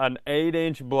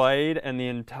 8-inch blade and the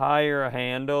entire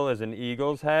handle is an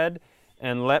eagle's head,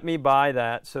 and let me buy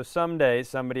that. So someday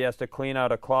somebody has to clean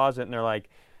out a closet and they're like,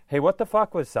 hey, what the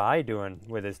fuck was Cy doing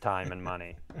with his time and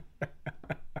money?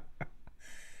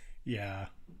 Yeah,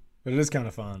 but it is kind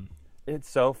of fun. It's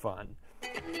so fun.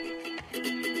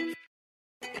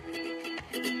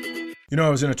 You know, I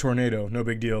was in a tornado. No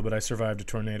big deal, but I survived a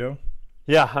tornado.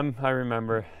 Yeah, I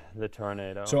remember the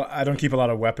tornado. So I don't keep a lot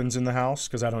of weapons in the house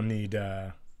because I don't need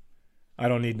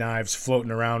knives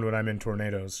floating around when I'm in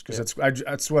tornadoes, because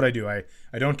that's what I do. I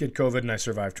don't get COVID and I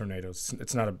survive tornadoes.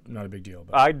 It's not a big deal.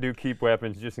 But I do keep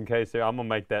weapons just in case. I'm gonna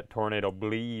make that tornado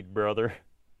bleed, brother.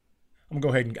 I'm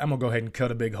gonna go ahead and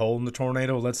cut a big hole in the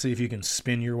tornado. Let's see if you can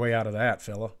spin your way out of that,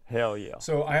 fella. Hell yeah.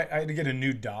 So I had to get a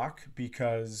new dock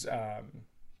because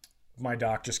my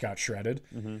dock just got shredded.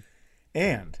 Mm-hmm.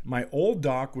 And my old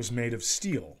dock was made of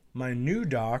steel. My new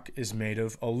dock is made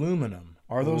of aluminum.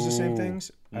 Are those the same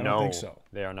things? I don't think so.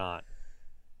 They are not.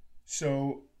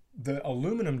 So the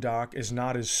aluminum dock is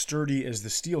not as sturdy as the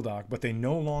steel dock, but they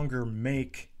no longer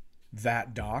make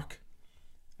that dock.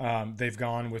 They've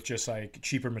gone with just like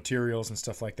cheaper materials and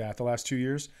stuff like that the last 2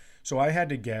 years. So I had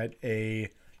to get a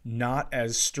not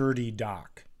as sturdy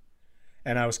dock.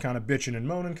 And I was kind of bitching and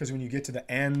moaning because when you get to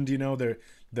the end, you know, the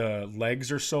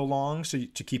legs are so long to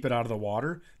keep it out of the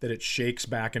water that it shakes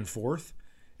back and forth.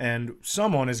 And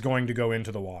someone is going to go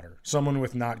into the water. Someone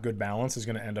with not good balance is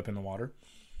going to end up in the water.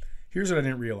 Here's what I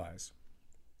didn't realize.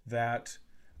 That,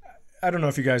 I don't know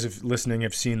if you guys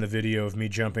have seen the video of me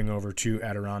jumping over 2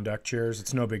 Adirondack chairs.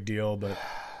 It's no big deal, but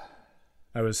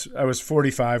I was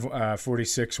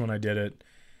 46 when I did it.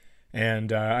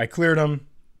 And I cleared them.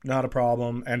 Not a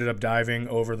problem. Ended up diving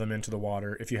over them into the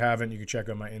water. If you haven't, you can check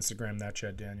out my Instagram, that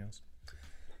Chad Daniels.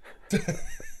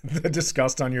 The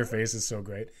disgust on your face is so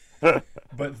great.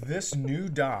 But this new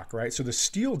dock, right? So the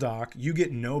steel dock, you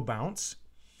get no bounce.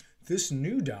 This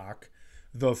new dock,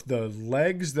 the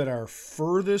legs that are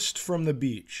furthest from the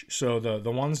beach, so the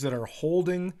ones that are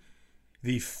holding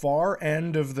the far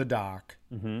end of the dock,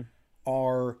 mm-hmm.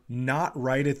 are not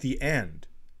right at the end.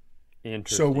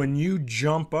 So when you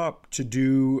jump up to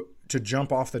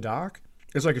jump off the dock,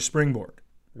 it's like a springboard.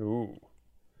 Ooh.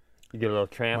 You get a little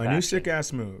tramp My action. new sick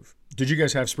ass move. Did you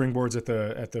guys have springboards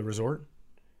at the resort?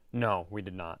 No, we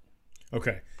did not.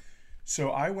 Okay.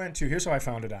 So I went to, here's how I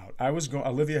found it out.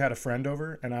 Olivia had a friend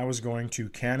over and I was going to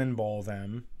cannonball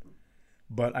them,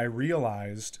 but I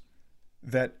realized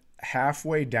that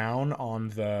halfway down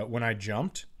when I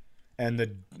jumped and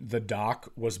the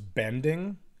dock was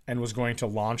bending and was going to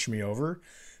launch me over,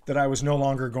 that I was no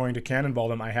longer going to cannonball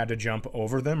them. I had to jump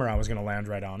over them or I was going to land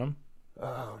right on them.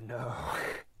 Oh, no.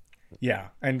 Yeah,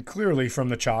 and clearly from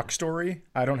the chalk story,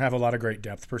 I don't have a lot of great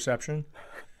depth perception.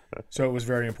 So it was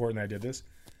very important that I did this.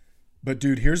 But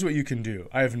dude, here's what you can do.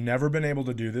 I have never been able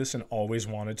to do this and always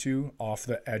wanted to off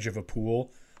the edge of a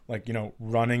pool, like, you know,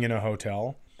 running in a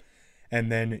hotel.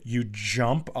 And then you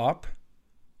jump up,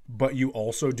 but you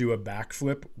also do a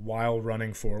backflip while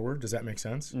running forward. Does that make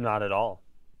sense? Not at all.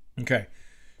 Okay.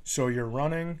 So you're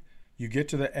running, you get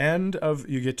to the edge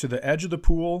of the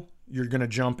pool, you're going to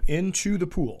jump into the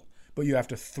pool, but you have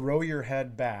to throw your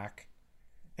head back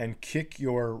and kick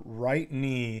your right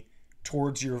knee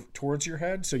towards your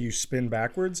head, so you spin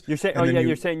backwards. You're saying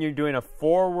you're saying you're doing a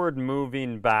forward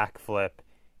moving backflip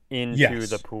into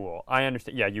the pool. I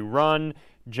understand. Yeah, you run,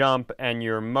 jump, and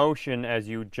your motion as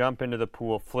you jump into the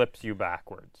pool flips you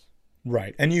backwards.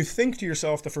 Right. And you think to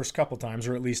yourself the first couple times,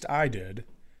 or at least I did,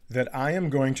 that I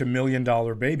am going to $1 million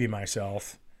baby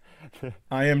myself.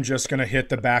 I am just going to hit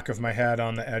the back of my head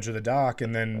on the edge of the dock,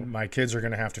 and then my kids are going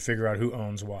to have to figure out who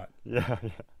owns what. Yeah.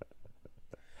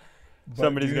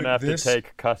 Somebody's going to have to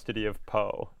take custody of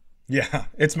Poe. Yeah,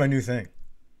 it's my new thing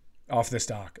off this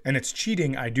dock. And it's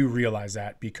cheating, I do realize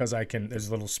that, because there's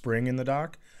a little spring in the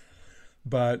dock.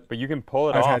 But you can pull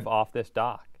it off this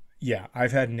dock. Yeah,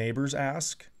 I've had neighbors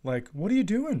ask, like, what are you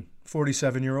doing,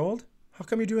 47-year-old? How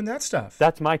come you're doing that stuff?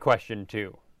 That's my question,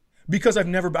 too. Because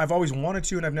I've always wanted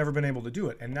to, and I've never been able to do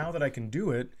it. And now that I can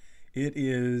do it, it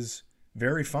is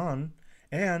very fun.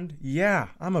 And, yeah,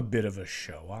 I'm a bit of a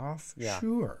show-off. Yeah.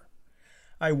 Sure.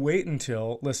 I wait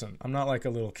until, listen, I'm not like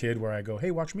a little kid where I go, hey,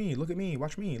 watch me, look at me,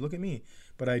 watch me, look at me.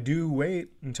 But I do wait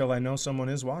until I know someone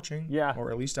is watching. Yeah.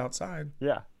 Or at least outside.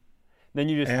 Yeah. Then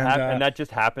you just and that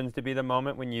just happens to be the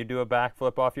moment when you do a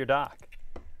backflip off your dock.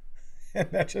 And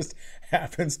that just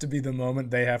happens to be the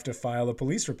moment they have to file a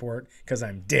police report because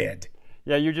I'm dead.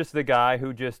 Yeah, you're just the guy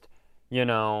who just,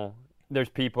 there's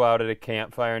people out at a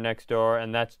campfire next door,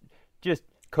 and that's just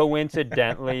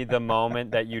coincidentally the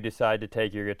moment that you decide to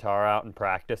take your guitar out and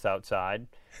practice outside.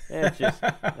 That's just,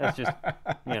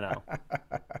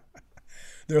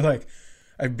 They're like,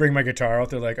 I bring my guitar out.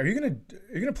 They're like, are you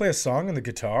gonna play a song on the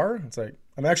guitar? It's like,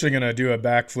 I'm actually gonna do a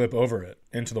backflip over it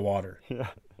into the water. Yeah.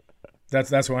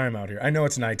 That's why I'm out here. I know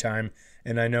it's nighttime,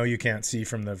 and I know you can't see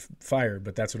from the fire,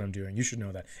 but that's what I'm doing. You should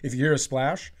know that. If you hear a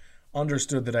splash,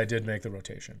 understood that I did make the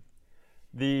rotation.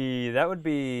 That would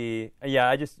be,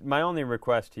 yeah, my only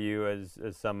request to you as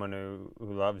someone who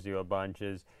loves you a bunch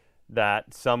is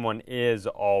that someone is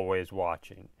always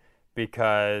watching,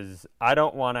 because I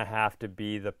don't want to have to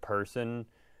be the person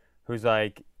who's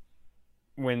like,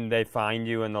 when they find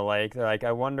you in the lake, they're like,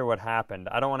 I wonder what happened.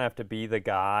 I don't want to have to be the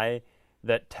guy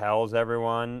that tells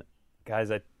everyone, guys,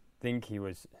 I think he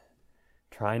was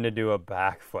trying to do a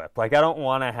backflip. Like, I don't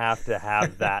want to have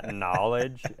that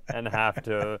knowledge and have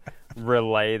to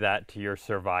relay that to your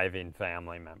surviving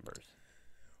family members.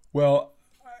 Well,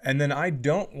 and then I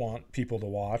don't want people to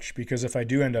watch, because if I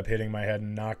do end up hitting my head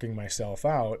and knocking myself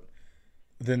out,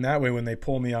 then that way when they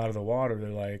pull me out of the water, they're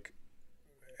like,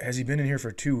 has he been in here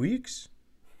for 2 weeks?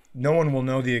 No one will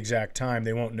know the exact time.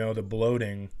 They won't know the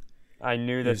bloating. I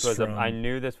knew this was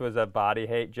a body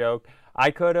hate joke. I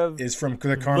could have. Is from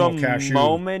the caramel cashew. The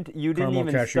moment you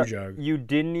didn't you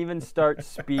didn't even start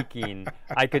speaking,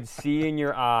 I could see in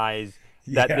your eyes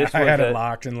that this was I had it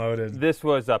locked and loaded. This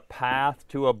was a path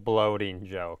to a bloating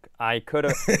joke. I could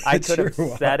have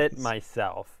said it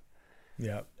myself.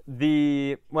 Yeah.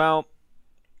 Let's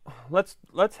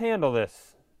handle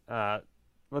this.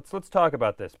 Let's talk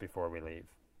about this before we leave.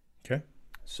 Okay.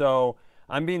 So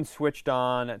I'm being switched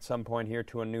on at some point here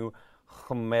to a new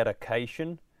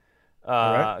medication.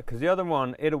 Because the other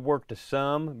one, it worked a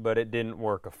some, but it didn't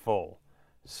work a full.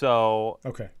 So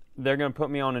they're going to put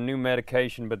me on a new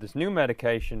medication, but this new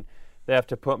medication, they have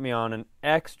to put me on an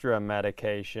extra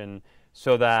medication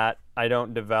so that I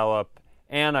don't develop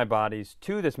antibodies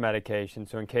to this medication,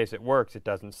 so in case it works, it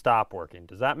doesn't stop working.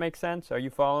 Does that make sense? Are you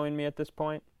following me at this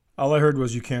point? All I heard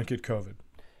was you can't get COVID.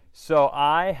 So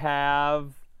I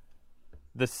have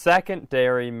the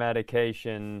secondary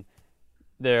medication.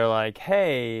 They're like,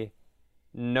 hey,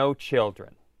 no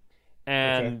children.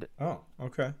 And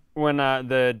when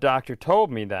the doctor told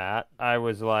me that, I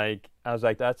was like,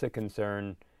 that's a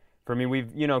concern for me.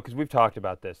 Because we've talked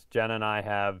about this. Jenna and I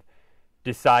have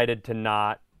decided to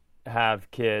not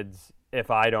have kids if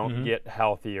I don't get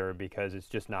healthier, because it's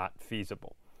just not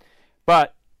feasible.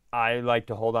 But I like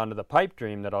to hold on to the pipe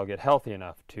dream that I'll get healthy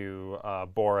enough to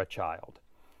bore a child.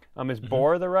 Is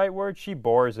bore the right word? She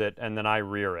bores it, and then I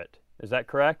rear it. Is that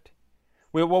correct?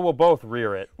 We'll both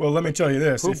rear it. Well, let me tell you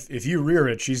this. If you rear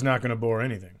it, she's not going to bore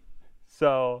anything.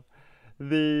 So,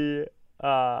 anyway,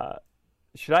 that's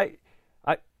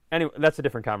a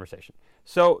different conversation.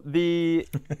 So, the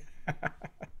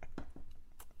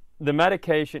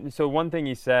medication, so one thing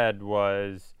he said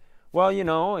was, well,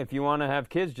 if you want to have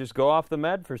kids, just go off the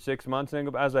med for 6 months. And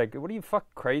I was like, what are you fucking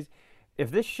crazy?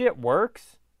 If this shit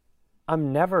works,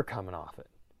 I'm never coming off it.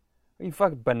 Are you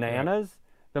fucking bananas? Right.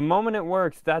 The moment it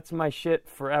works, that's my shit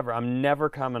forever. I'm never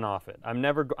coming off it. I'm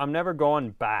never going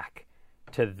back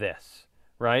to this,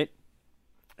 right?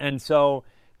 And so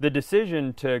the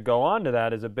decision to go on to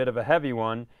that is a bit of a heavy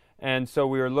one. And so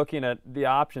we were looking at the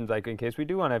options, like in case we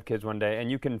do want to have kids one day, and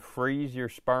you can freeze your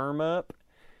sperm up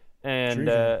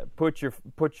and put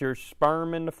your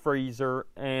sperm in the freezer.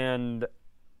 And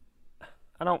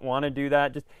I don't want to do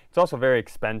that. It's also very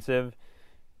expensive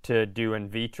to do in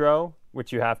vitro,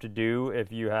 which you have to do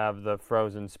if you have the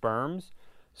frozen sperms.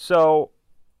 So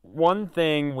one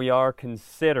thing we are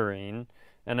considering,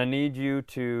 and I need you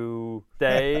to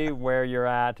stay where you're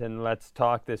at and let's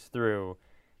talk this through,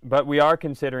 but we are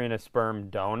considering a sperm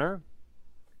donor.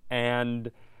 And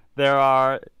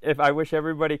I wish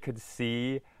everybody could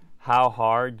see how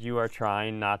hard you are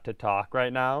trying not to talk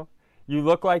right now. You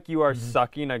look like you are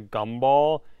sucking a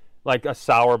gumball, like a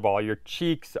sour ball. Your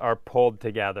cheeks are pulled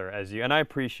together and I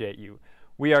appreciate you.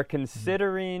 We are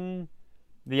considering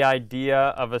the idea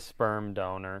of a sperm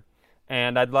donor,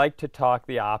 and I'd like to talk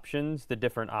the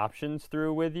different options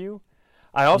through with you.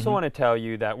 I also want to tell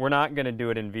you that we're not going to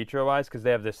do it in vitro-wise, because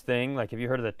they have this thing, like, have you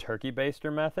heard of the turkey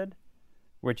baster method?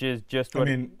 Which is just what...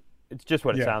 It's just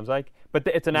what it sounds like. But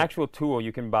it's an actual tool.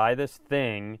 You can buy this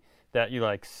thing that you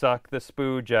like suck the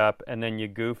spooge up and then you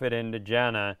goof it into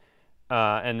Jenna,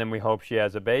 and then we hope she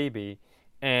has a baby.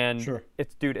 And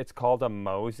it's called a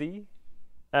mosey,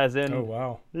 as in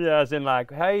as in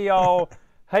like, hey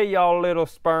y'all little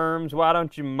sperms, why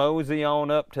don't you mosey on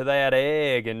up to that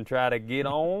egg and try to get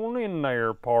on in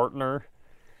there, partner.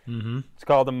 It's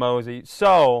called a mosey.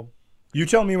 So you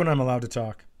tell me when I'm allowed to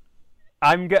talk.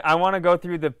 I want to go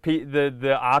through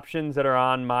the options that are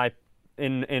on my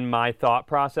in my thought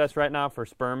process right now for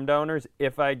sperm donors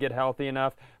if I get healthy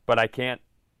enough, but I can't,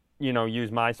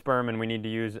 use my sperm and we need to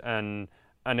use an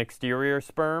exterior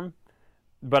sperm.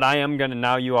 But I am going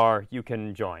to, you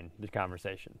can join the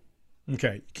conversation.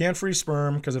 Okay. Can't free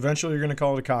sperm because eventually you're going to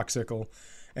call it a coccycle,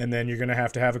 and then you're going to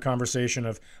have a conversation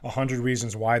of 100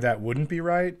 reasons why that wouldn't be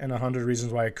right and 100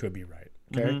 reasons why it could be right.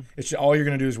 Okay? It's all you're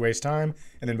going to do is waste time,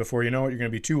 and then before you know it, you're going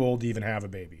to be too old to even have a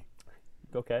baby.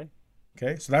 Okay.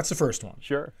 Okay? So that's the first one.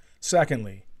 Sure.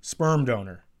 Secondly, sperm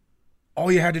donor.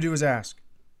 All you had to do was ask.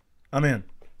 I'm in.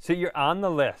 So you're on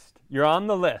the list.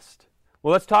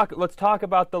 Well, let's talk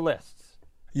about the lists.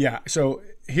 Yeah, so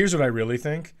here's what I really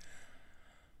think.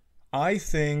 I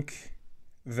think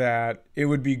that it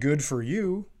would be good for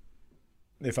you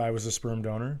if I was a sperm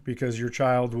donor because your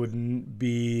child wouldn't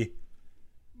be,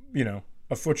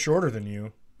 a foot shorter than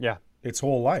you. Yeah. Its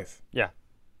whole life. Yeah.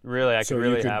 Really, I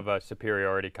could have a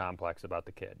superiority complex about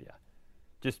the kid, yeah.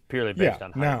 Just purely based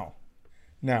on height.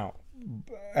 Now,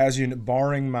 as you know,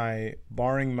 barring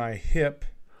my hip,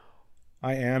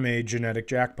 I am a genetic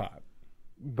jackpot.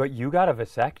 But you got a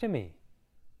vasectomy.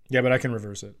 Yeah, but I can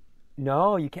reverse it.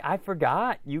 No, you can't. I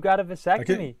forgot. You got a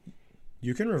vasectomy.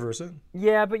 You can reverse it.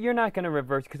 Yeah, but you're not going to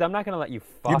reverse because I'm not going to let you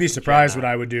fuck. You'd be surprised what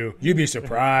I would do. You'd be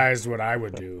surprised what I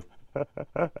would do.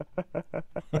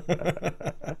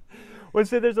 Well,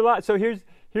 so there's a lot. So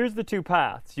here's the two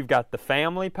paths. You've got the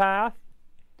family path,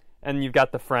 and you've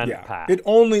got the friend path. It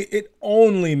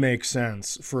only makes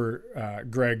sense for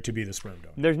Greg to be the sperm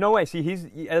donor. There's no way. See,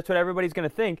 that's what everybody's going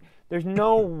to think. There's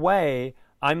no way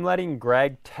I'm letting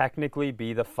Greg technically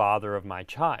be the father of my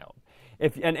child.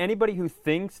 And anybody who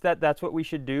thinks that that's what we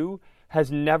should do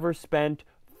has never spent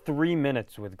 3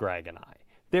 minutes with Greg and I.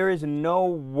 There is no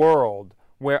world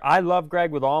where I love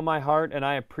Greg with all my heart and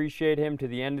I appreciate him to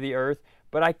the end of the earth,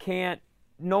 but I can't.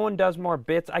 No one does more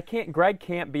bits. Greg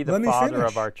can't be the father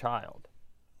of our child.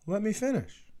 Let me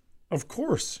finish. Of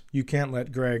course, you can't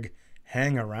let Greg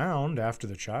hang around after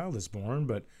the child is born,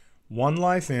 but one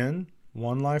life in,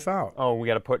 one life out. Oh, we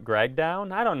got to put Greg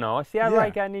down? I don't know. See,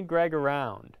 I need Greg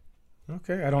around.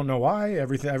 Okay, I don't know why.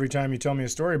 Every time you tell me a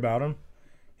story about him,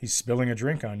 he's spilling a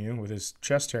drink on you with his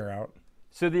chest hair out.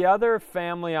 So the other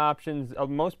family options,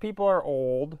 most people are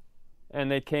old,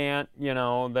 and they can't, I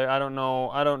don't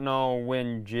know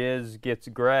when jizz gets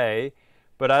gray,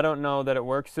 but I don't know that it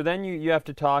works. So then you have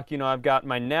to talk, I've got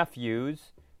my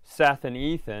nephews, Seth and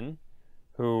Ethan,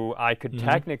 who I could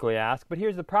technically ask, but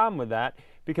here's the problem with that.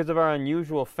 Because of our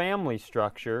unusual family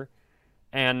structure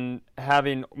and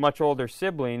having much older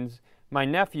siblings, my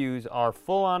nephews are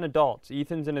full-on adults.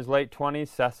 Ethan's in his late 20s,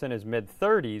 Seth's in his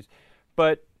mid-30s,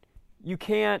 but you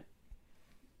can't,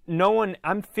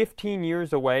 I'm 15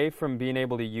 years away from being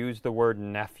able to use the word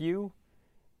nephew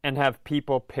and have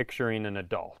people picturing an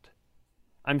adult.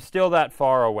 I'm still that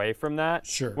far away from that.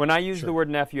 Sure. When I use the word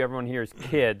nephew, everyone hears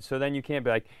kid, so then you can't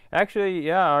be like, actually,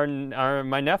 yeah,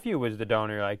 my nephew was the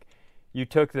donor. Like, you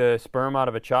took the sperm out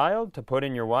of a child to put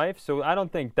in your wife, so I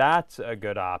don't think that's a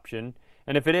good option.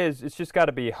 And if it is, it's just got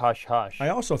to be hush-hush. I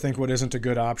also think what isn't a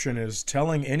good option is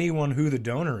telling anyone who the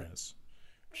donor is.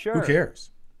 Sure. Who cares?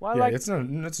 Well, that's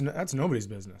nobody's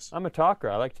business. I'm a talker.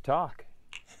 I like to talk.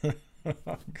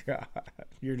 Oh, God.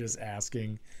 You're just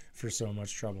asking for so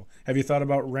much trouble. Have you thought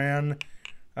about Ran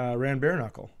Bare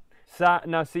Knuckle?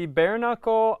 Now, see, Bare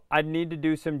Knuckle, I'd need to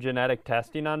do some genetic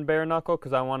testing on Bare Knuckle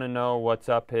because I want to know what's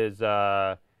up his,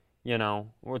 what's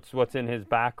in his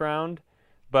background.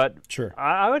 But sure.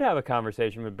 I would have a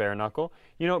conversation with Bare Knuckle.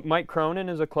 Mike Cronin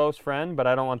is a close friend, but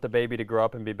I don't want the baby to grow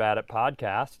up and be bad at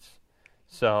podcasts.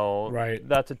 So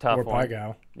that's a tough one. Or Pie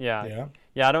Gal. Yeah,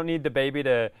 I don't need the baby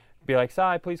to be like,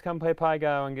 Sai, please come play Pie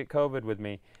Gal and get COVID with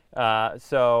me.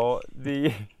 So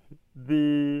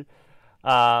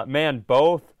man,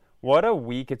 both, what a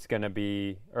week it's going to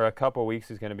be, or a couple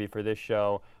weeks is going to be for this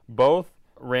show. Both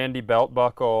Randy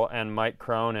Beltbuckle and Mike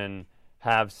Cronin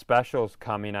have specials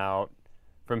coming out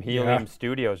from Helium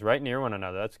Studios right near one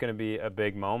another. That's going to be a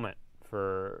big moment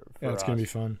for it's going to be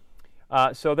fun.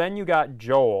 So then you got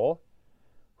Joel,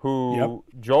 who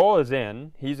Joel is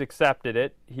in. He's accepted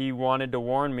it. He wanted to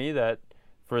warn me that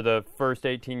for the first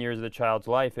 18 years of the child's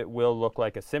life, it will look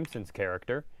like a Simpsons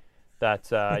character. That's,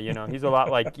 he's a lot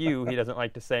like you. He doesn't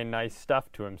like to say nice stuff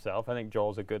to himself. I think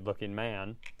Joel's a good-looking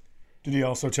man. Did he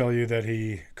also tell you that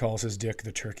he calls his dick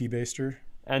the turkey baster?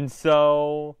 And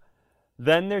so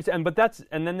then there's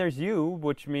you,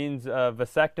 which means a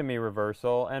vasectomy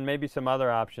reversal and maybe some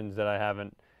other options that I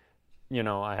haven't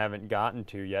gotten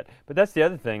to yet. But that's the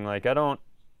other thing. Like, I don't,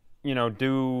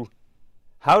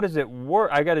 how does it work?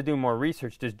 I got to do more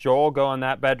research. Does Joel go in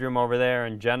that bedroom over there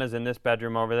and Jenna's in this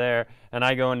bedroom over there? And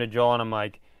I go into Joel and I'm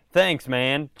like, thanks,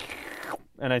 man.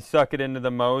 And I suck it into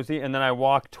the mosey. And then I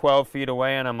walk 12 feet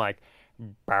away and I'm like,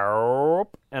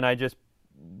 burp. And I just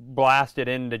blast it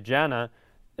into Jenna.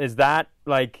 Is that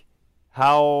like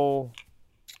how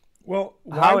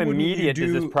immediate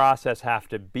does this process have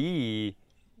to be?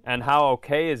 And how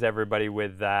okay is everybody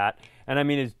with that? And I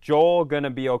mean, is Joel going to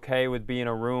be okay with being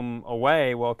a room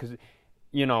away? Well, because,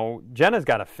 Jenna's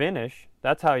got to finish.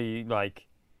 That's how you,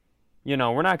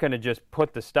 we're not going to just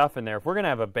put the stuff in there. If we're going to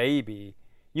have a baby,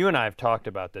 you and I have talked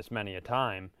about this many a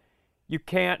time, you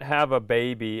can't have a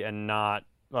baby and not,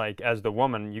 as the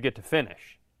woman, you get to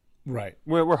finish. Right.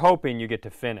 We're hoping you get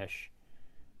to finish.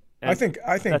 And I think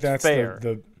that's fair.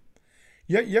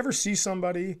 You ever see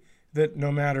somebody that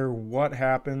no matter what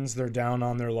happens, they're down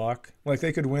on their luck? Like,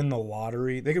 they could win the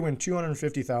lottery. They could win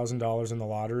 $250,000 in the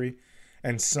lottery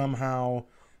and somehow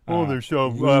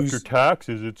after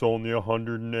taxes, it's only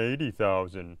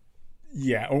 $180,000.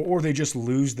 Yeah, or they just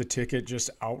lose the ticket just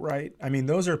outright. I mean,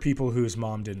 those are people whose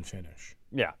mom didn't finish.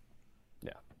 Yeah.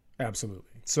 Absolutely.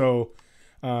 So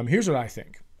here's what I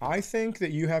think. I think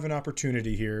that you have an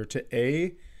opportunity here to,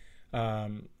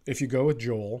 if you go with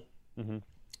Joel, mm-hmm.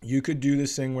 you could do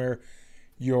this thing where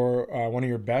your one of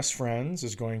your best friends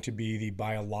is going to be the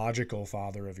biological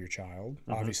father of your child.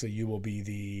 Mm-hmm. Obviously, you will be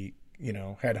the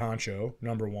head honcho,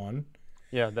 number one.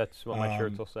 Yeah, that's what my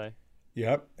shirts will say.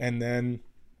 Yep. And then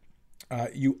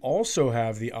you also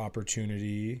have the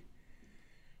opportunity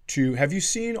to, have you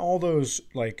seen all those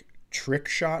trick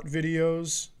shot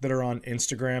videos that are on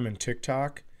Instagram and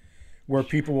TikTok where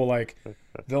people will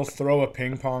they'll throw a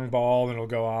ping pong ball and it'll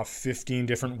go off 15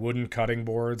 different wooden cutting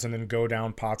boards and then go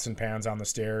down pots and pans on the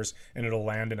stairs and it'll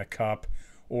land in a cup,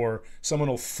 or someone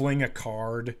will fling a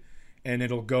card and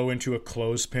it'll go into a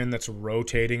clothespin that's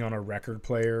rotating on a record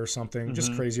player or something, mm-hmm.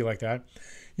 just crazy like that.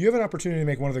 You have an opportunity to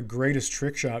make one of the greatest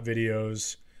trick shot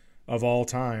videos of all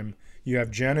time. You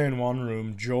have Jenna in one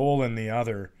room, Joel in the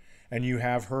other, and you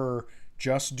have her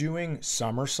just doing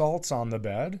somersaults on the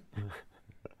bed.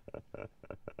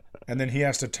 And then he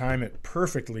has to time it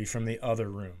perfectly from the other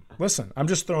room. Listen, I'm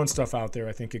just throwing stuff out there.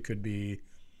 I think it could be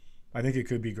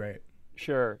great.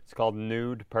 Sure. It's called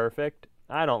Nude Perfect.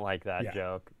 I don't like that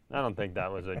joke. I don't think that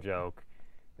was a joke.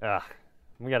 Ugh.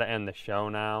 We got to end the show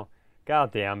now.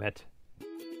 God damn it.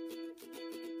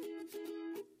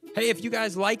 Hey, if you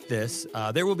guys like this,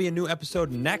 there will be a new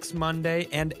episode next Monday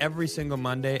and every single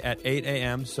Monday at 8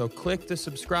 a.m. So click the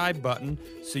subscribe button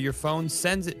so your phone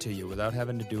sends it to you without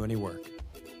having to do any work.